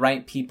blind the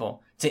right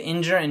people, to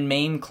injure and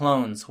maim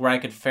clones where I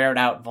could ferret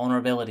out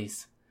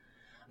vulnerabilities.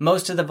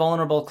 Most of the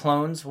vulnerable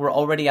clones were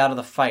already out of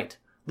the fight,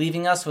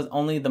 leaving us with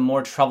only the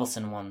more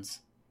troublesome ones.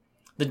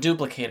 The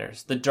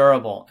duplicators, the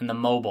durable, and the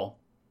mobile.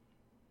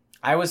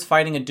 I was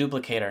fighting a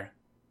duplicator,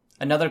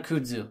 another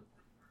Kudzu,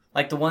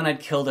 like the one I'd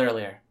killed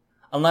earlier,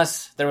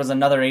 unless there was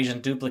another Asian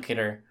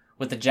duplicator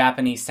with a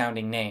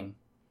Japanese-sounding name.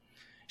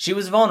 She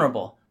was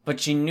vulnerable, but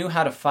she knew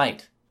how to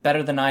fight,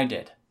 better than I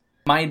did.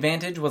 My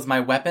advantage was my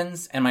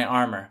weapons and my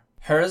armor.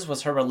 Hers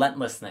was her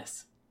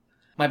relentlessness.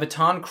 My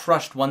baton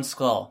crushed one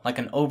skull like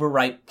an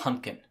overripe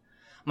pumpkin.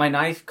 My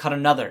knife cut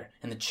another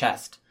in the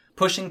chest,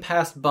 pushing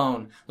past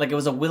bone like it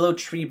was a willow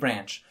tree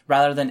branch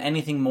rather than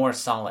anything more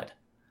solid.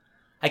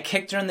 I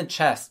kicked her in the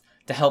chest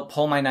to help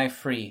pull my knife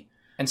free,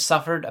 and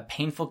suffered a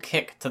painful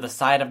kick to the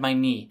side of my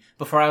knee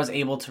before I was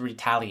able to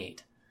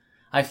retaliate.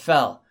 I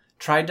fell,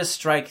 tried to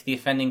strike the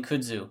offending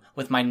Kudzu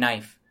with my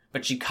knife,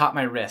 but she caught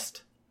my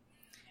wrist.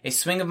 A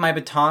swing of my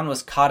baton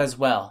was caught as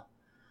well.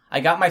 I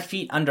got my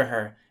feet under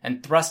her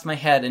and thrust my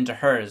head into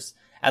hers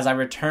as I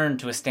returned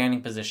to a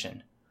standing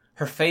position.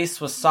 Her face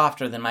was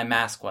softer than my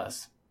mask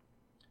was.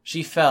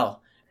 She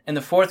fell, and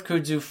the fourth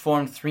Kudzu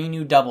formed 3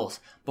 new doubles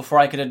before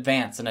I could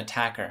advance and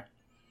attack her.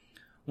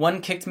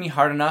 One kicked me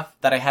hard enough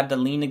that I had to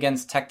lean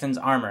against Tecton's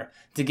armor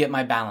to get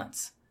my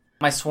balance.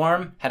 My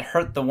swarm had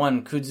hurt the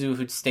one Kudzu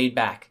who'd stayed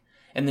back,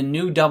 and the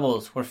new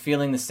doubles were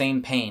feeling the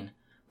same pain,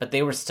 but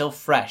they were still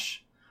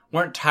fresh,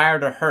 weren't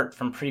tired or hurt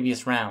from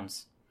previous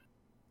rounds.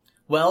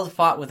 Weld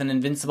fought with an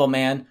invincible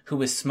man who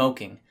was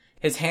smoking,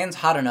 his hands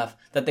hot enough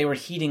that they were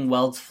heating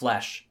Weld's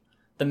flesh.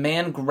 The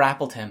man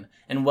grappled him,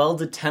 and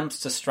Weld's attempts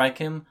to strike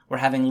him were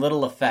having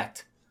little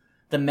effect.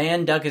 The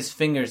man dug his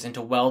fingers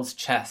into Weld's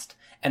chest,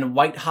 and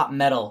white-hot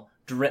metal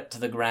dripped to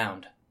the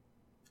ground.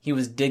 He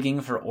was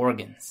digging for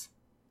organs.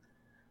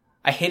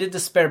 I hated to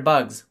spare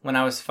bugs when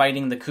I was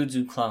fighting the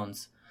Kudzu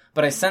clones,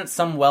 but I sent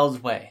some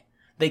Weld's way.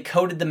 They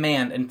coated the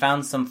man and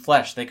found some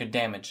flesh they could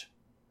damage.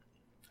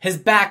 "His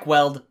back,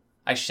 Weld!"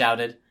 I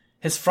shouted.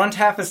 "His front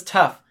half is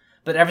tough,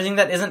 but everything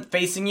that isn't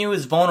facing you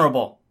is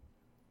vulnerable."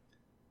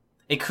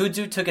 A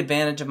Kudzu took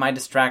advantage of my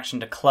distraction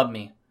to club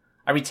me.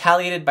 I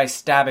retaliated by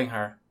stabbing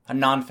her, a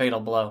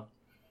non-fatal blow.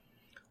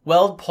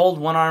 Weld pulled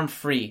one arm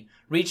free,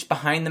 reached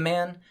behind the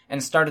man,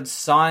 and started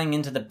sawing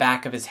into the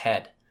back of his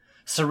head.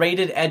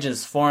 Serrated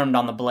edges formed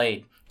on the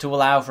blade to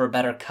allow for a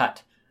better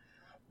cut.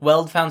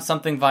 Weld found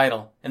something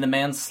vital, and the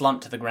man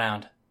slumped to the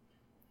ground.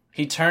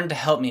 He turned to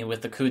help me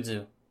with the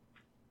Kudzu.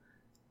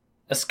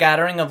 A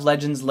scattering of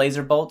Legend's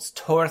laser bolts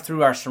tore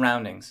through our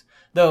surroundings,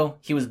 though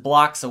he was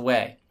blocks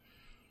away.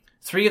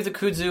 3 of the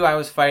Kudzu I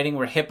was fighting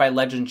were hit by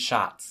Legend's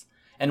shots,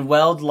 and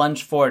Weld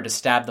lunged forward to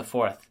stab the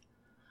 4th.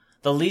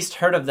 The least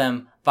hurt of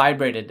them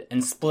vibrated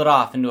and split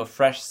off into a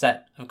fresh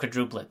set of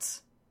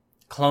quadruplets.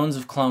 Clones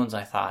of clones,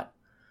 I thought.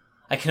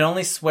 I could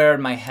only swear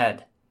in my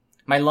head.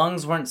 My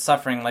lungs weren't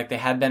suffering like they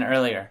had been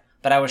earlier,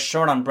 but I was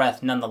short on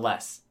breath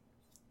nonetheless.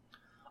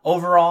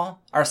 Overall,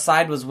 our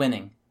side was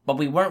winning, but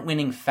we weren't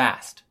winning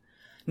fast.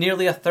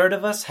 Nearly a third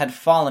of us had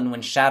fallen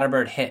when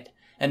Shatterbird hit,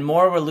 and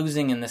more were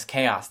losing in this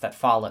chaos that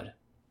followed.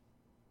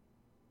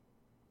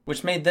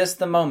 Which made this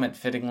the moment,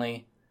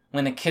 fittingly,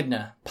 when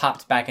Echidna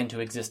popped back into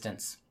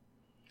existence.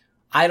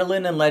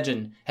 Eidolon and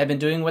Legend had been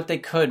doing what they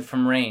could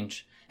from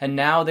range, and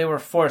now they were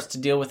forced to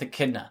deal with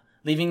Echidna,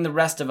 leaving the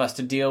rest of us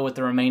to deal with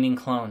the remaining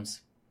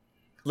clones.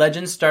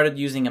 Legend started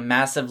using a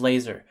massive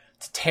laser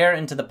to tear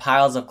into the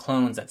piles of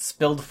clones that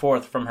spilled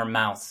forth from her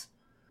mouth.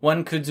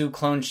 One Kudzu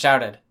clone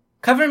shouted,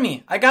 "Cover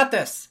me! I got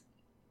this!"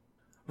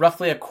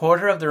 Roughly a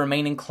quarter of the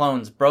remaining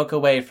clones broke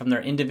away from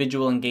their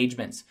individual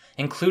engagements,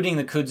 including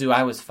the Kudzu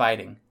I was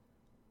fighting.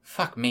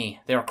 Fuck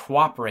me, they were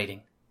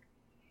cooperating.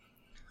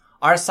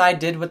 Our side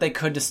did what they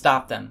could to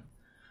stop them,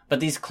 but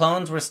these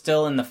clones were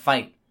still in the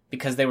fight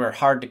because they were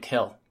hard to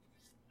kill.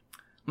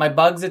 My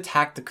bugs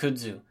attacked the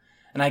Kudzu,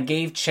 and I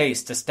gave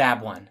chase to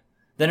stab one,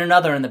 then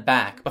another in the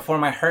back before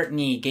my hurt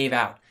knee gave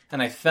out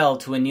and I fell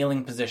to a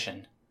kneeling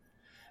position.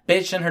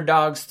 Bitch and her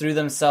dogs threw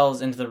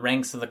themselves into the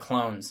ranks of the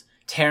clones,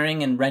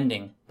 tearing and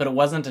rending, but it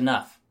wasn't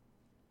enough.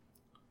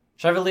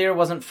 Chevalier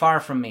wasn't far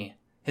from me.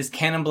 His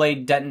cannon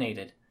blade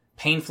detonated,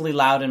 painfully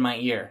loud in my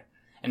ear,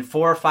 and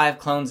 4 or 5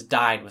 clones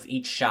died with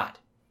each shot.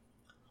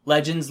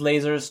 Legend's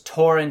lasers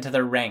tore into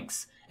their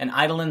ranks, and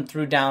Eidolon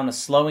threw down a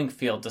slowing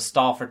field to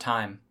stall for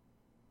time.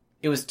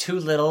 It was too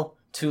little,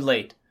 too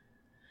late.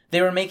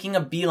 They were making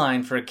a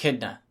beeline for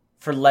Echidna,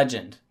 for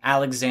Legend,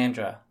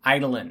 Alexandra,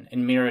 Eidolon,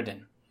 and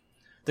Mirrodin.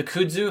 The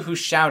Kudzu who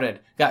shouted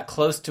got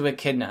close to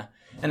Echidna,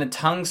 and a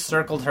tongue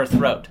circled her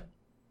throat.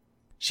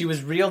 She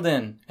was reeled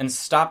in and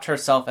stopped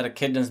herself at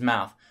Echidna's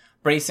mouth,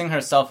 bracing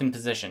herself in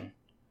position.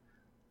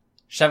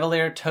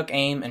 Chevalier took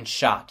aim and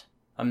shot.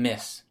 A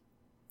miss.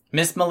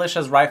 Miss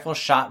Militia's rifle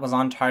shot was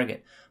on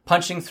target,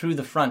 punching through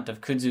the front of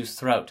Kudzu's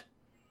throat.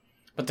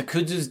 But the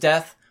Kudzu's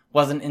death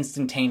wasn't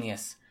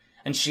instantaneous,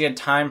 and she had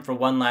time for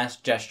one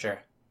last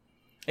gesture.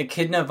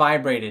 Echidna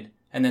vibrated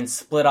and then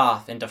split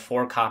off into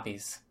 4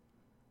 copies.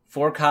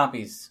 4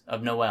 copies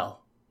of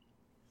Noelle.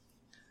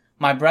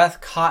 My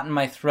breath caught in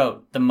my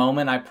throat the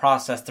moment I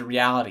processed the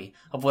reality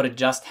of what had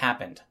just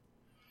happened.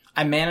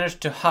 I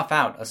managed to huff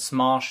out a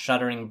small,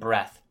 shuddering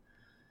breath.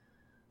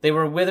 They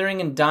were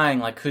withering and dying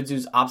like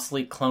Kudzu's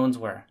obsolete clones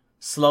were,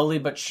 slowly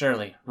but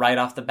surely, right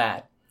off the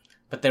bat,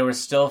 but there were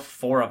still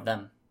 4 of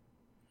them.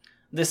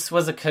 This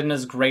was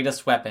Echidna's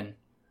greatest weapon.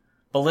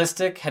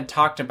 Ballistic had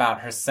talked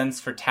about her sense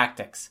for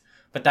tactics,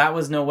 but that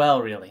was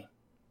Noelle, really.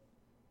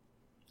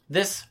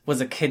 This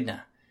was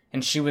Echidna,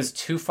 and she was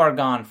too far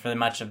gone for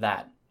much of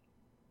that.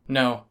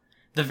 No,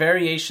 the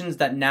variations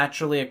that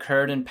naturally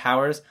occurred in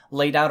powers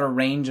laid out a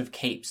range of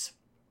capes.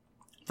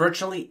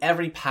 Virtually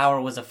every power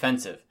was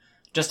offensive.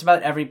 Just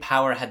about every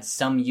power had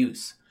some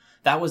use.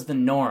 That was the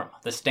norm,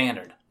 the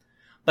standard.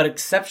 But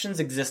exceptions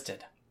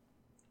existed.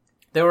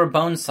 There were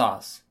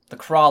Bonesaws, the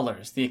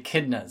Crawlers, the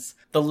Echidnas,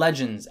 the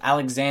Legends,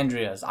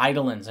 Alexandrias,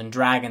 Eidolons, and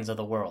Dragons of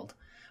the world.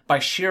 By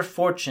sheer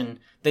fortune,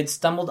 they'd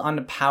stumbled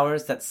onto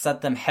powers that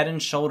set them head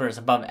and shoulders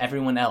above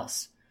everyone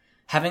else.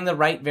 Having the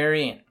right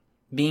variant,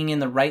 being in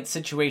the right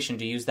situation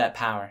to use that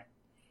power.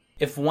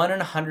 If 1 in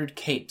 100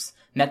 capes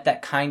met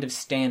that kind of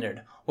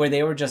standard, where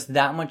they were just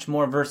that much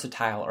more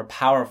versatile or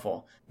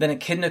powerful, then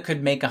Echidna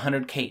could make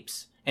 100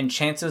 capes, and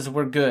chances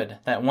were good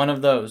that one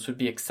of those would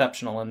be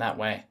exceptional in that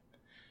way.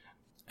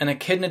 An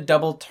Echidna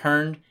double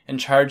turned and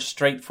charged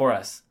straight for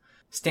us,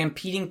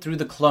 stampeding through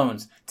the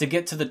clones to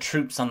get to the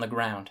troops on the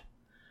ground.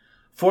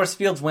 Force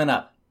fields went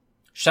up.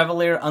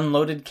 Chevalier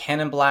unloaded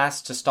cannon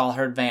blasts to stall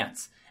her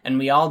advance, and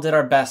we all did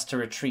our best to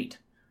retreat.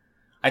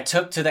 I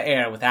took to the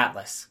air with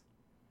Atlas.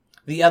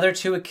 The other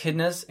 2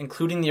 Echidnas,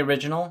 including the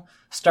original,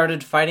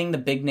 started fighting the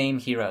big-name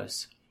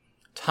heroes.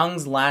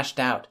 Tongues lashed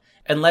out,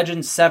 and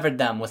Legends severed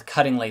them with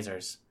cutting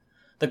lasers.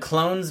 The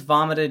clones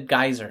vomited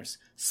geysers,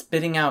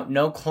 spitting out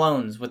no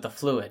clones with the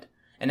fluid,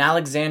 and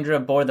Alexandria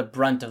bore the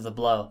brunt of the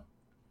blow.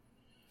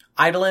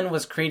 Eidolon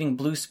was creating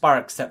blue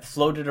sparks that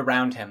floated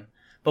around him,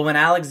 but when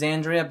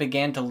Alexandria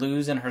began to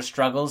lose in her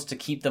struggles to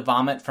keep the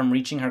vomit from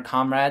reaching her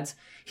comrades,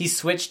 he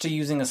switched to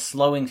using a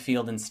slowing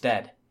field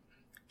instead.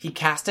 He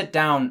cast it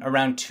down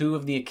around 2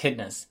 of the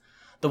Echidnas.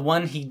 The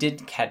one he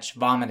did catch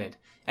vomited,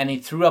 and he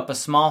threw up a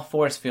small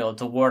force field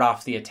to ward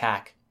off the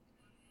attack.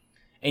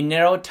 A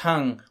narrow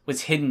tongue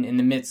was hidden in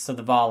the midst of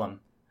the volume,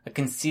 a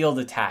concealed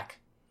attack.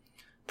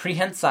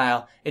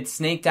 Prehensile, it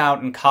snaked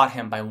out and caught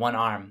him by one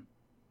arm.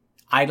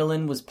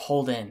 Eidolon was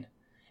pulled in,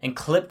 and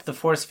clipped the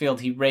force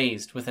field he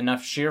raised with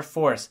enough sheer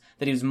force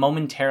that he was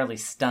momentarily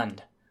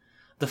stunned.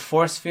 The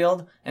force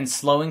field and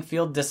slowing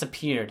field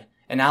disappeared,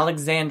 and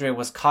Alexandria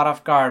was caught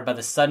off guard by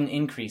the sudden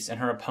increase in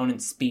her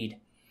opponent's speed.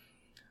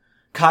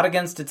 Caught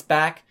against its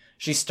back,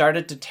 she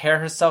started to tear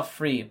herself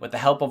free with the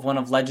help of one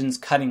of Legend's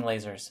cutting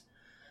lasers.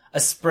 A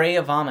spray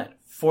of vomit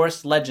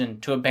forced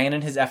Legend to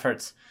abandon his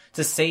efforts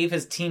to save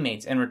his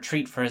teammates and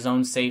retreat for his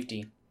own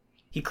safety.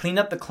 He cleaned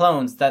up the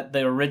clones that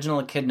the original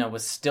Echidna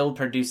was still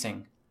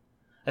producing.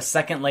 A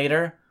second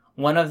later,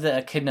 one of the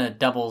Echidna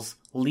doubles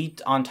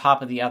leaped on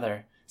top of the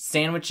other,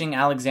 sandwiching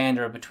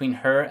Alexandra between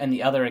her and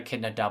the other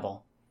Echidna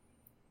double.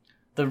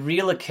 The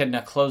real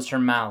Echidna closed her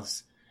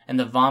mouths, and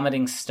the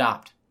vomiting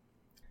stopped.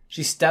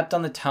 She stepped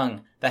on the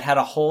tongue that had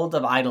a hold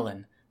of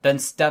Eidolon, then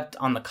stepped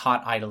on the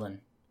caught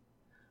Eidolon.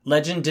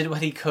 Legend did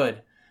what he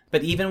could,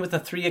 but even with the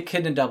 3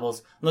 Echidna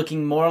doubles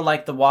looking more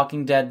like the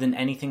Walking Dead than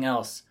anything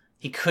else,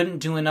 he couldn't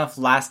do enough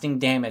lasting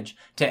damage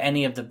to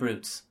any of the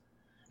brutes.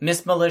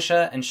 Miss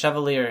Militia and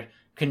Chevalier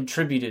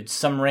contributed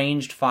some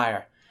ranged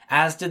fire,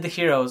 as did the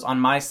heroes on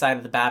my side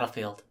of the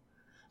battlefield.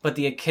 But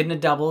the Echidna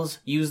doubles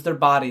used their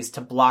bodies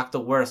to block the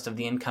worst of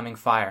the incoming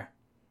fire.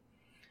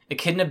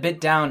 Echidna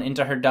bit down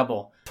into her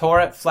double, tore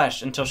at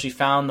flesh until she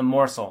found the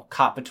morsel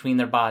caught between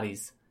their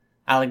bodies.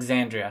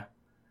 Alexandria.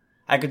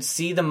 I could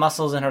see the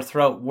muscles in her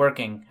throat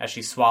working as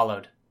she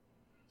swallowed.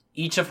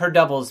 Each of her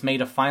doubles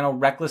made a final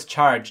reckless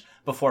charge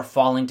before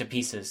falling to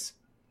pieces.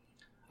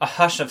 A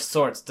hush of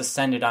sorts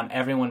descended on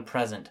everyone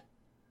present.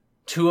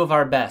 2 of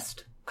our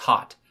best,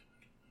 caught.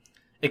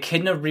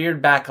 Echidna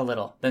reared back a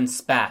little, then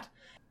spat,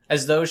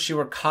 as though she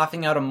were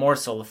coughing out a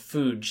morsel of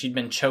food she'd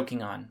been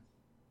choking on.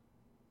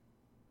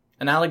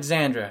 And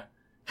Alexandra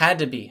had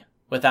to be,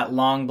 with that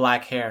long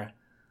black hair.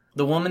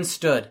 The woman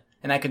stood,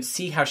 and I could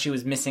see how she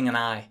was missing an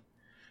eye.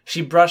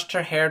 She brushed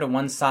her hair to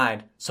one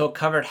side, so it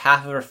covered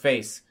half of her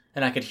face,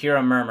 and I could hear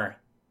a murmur.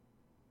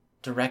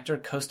 "Director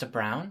Costa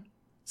Brown?"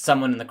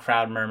 someone in the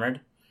crowd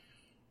murmured.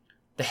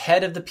 The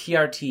head of the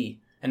PRT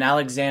and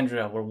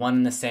Alexandria were one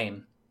and the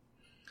same.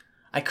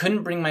 I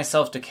couldn't bring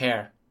myself to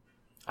care.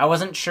 I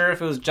wasn't sure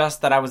if it was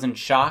just that I was in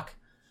shock,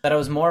 that I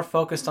was more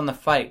focused on the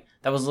fight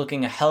that was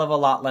looking a hell of a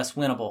lot less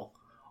winnable,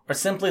 or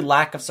simply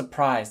lack of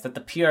surprise that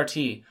the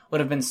PRT would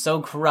have been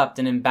so corrupt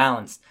and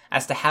imbalanced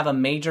as to have a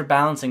major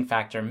balancing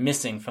factor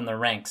missing from their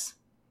ranks.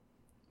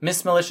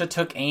 Miss Militia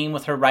took aim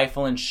with her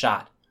rifle and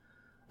shot.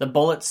 The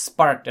bullet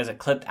sparked as it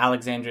clipped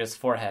Alexandria's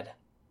forehead.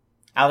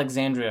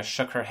 Alexandria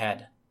shook her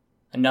head.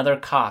 Another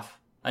cough,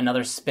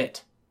 another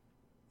spit.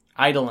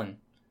 Eidolon.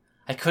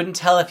 I couldn't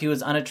tell if he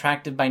was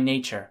unattractive by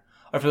nature,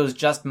 or if it was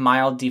just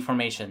mild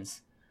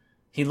deformations.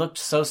 He looked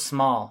so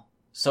small,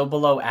 so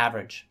below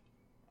average.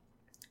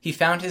 He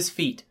found his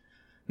feet.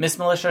 Miss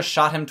Militia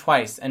shot him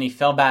twice, and he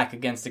fell back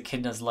against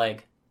Echidna's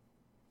leg.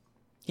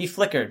 He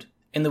flickered,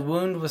 and the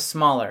wound was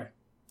smaller.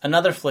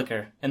 Another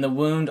flicker, and the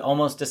wound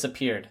almost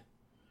disappeared.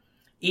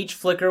 Each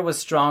flicker was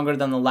stronger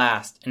than the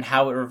last in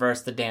how it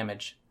reversed the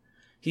damage.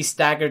 He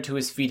staggered to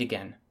his feet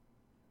again.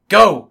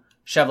 "Go!"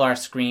 Chevlar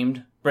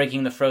screamed,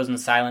 breaking the frozen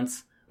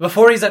silence.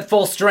 "Before he's at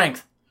full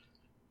strength!"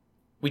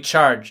 We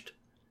charged.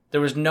 There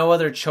was no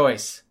other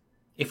choice.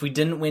 If we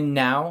didn't win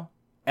now,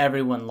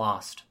 everyone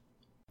lost.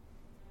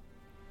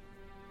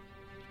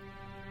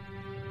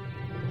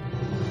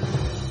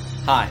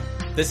 Hi,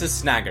 this is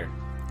Snagger.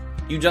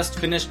 You just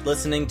finished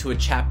listening to a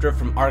chapter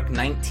from Arc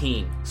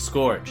 19,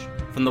 Scourge,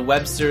 from the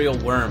web serial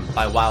Worm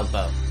by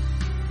Wildbow.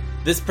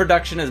 This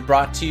production is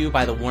brought to you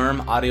by the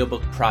Worm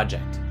Audiobook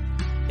Project.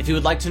 If you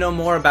would like to know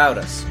more about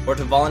us, or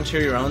to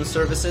volunteer your own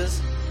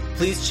services,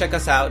 please check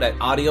us out at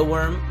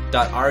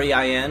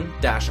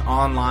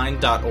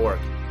audioworm.rein-online.org.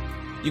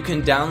 You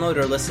can download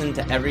or listen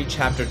to every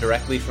chapter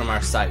directly from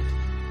our site,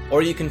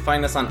 or you can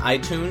find us on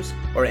iTunes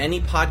or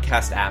any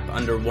podcast app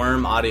under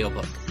Worm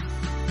Audiobook.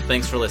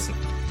 Thanks for listening.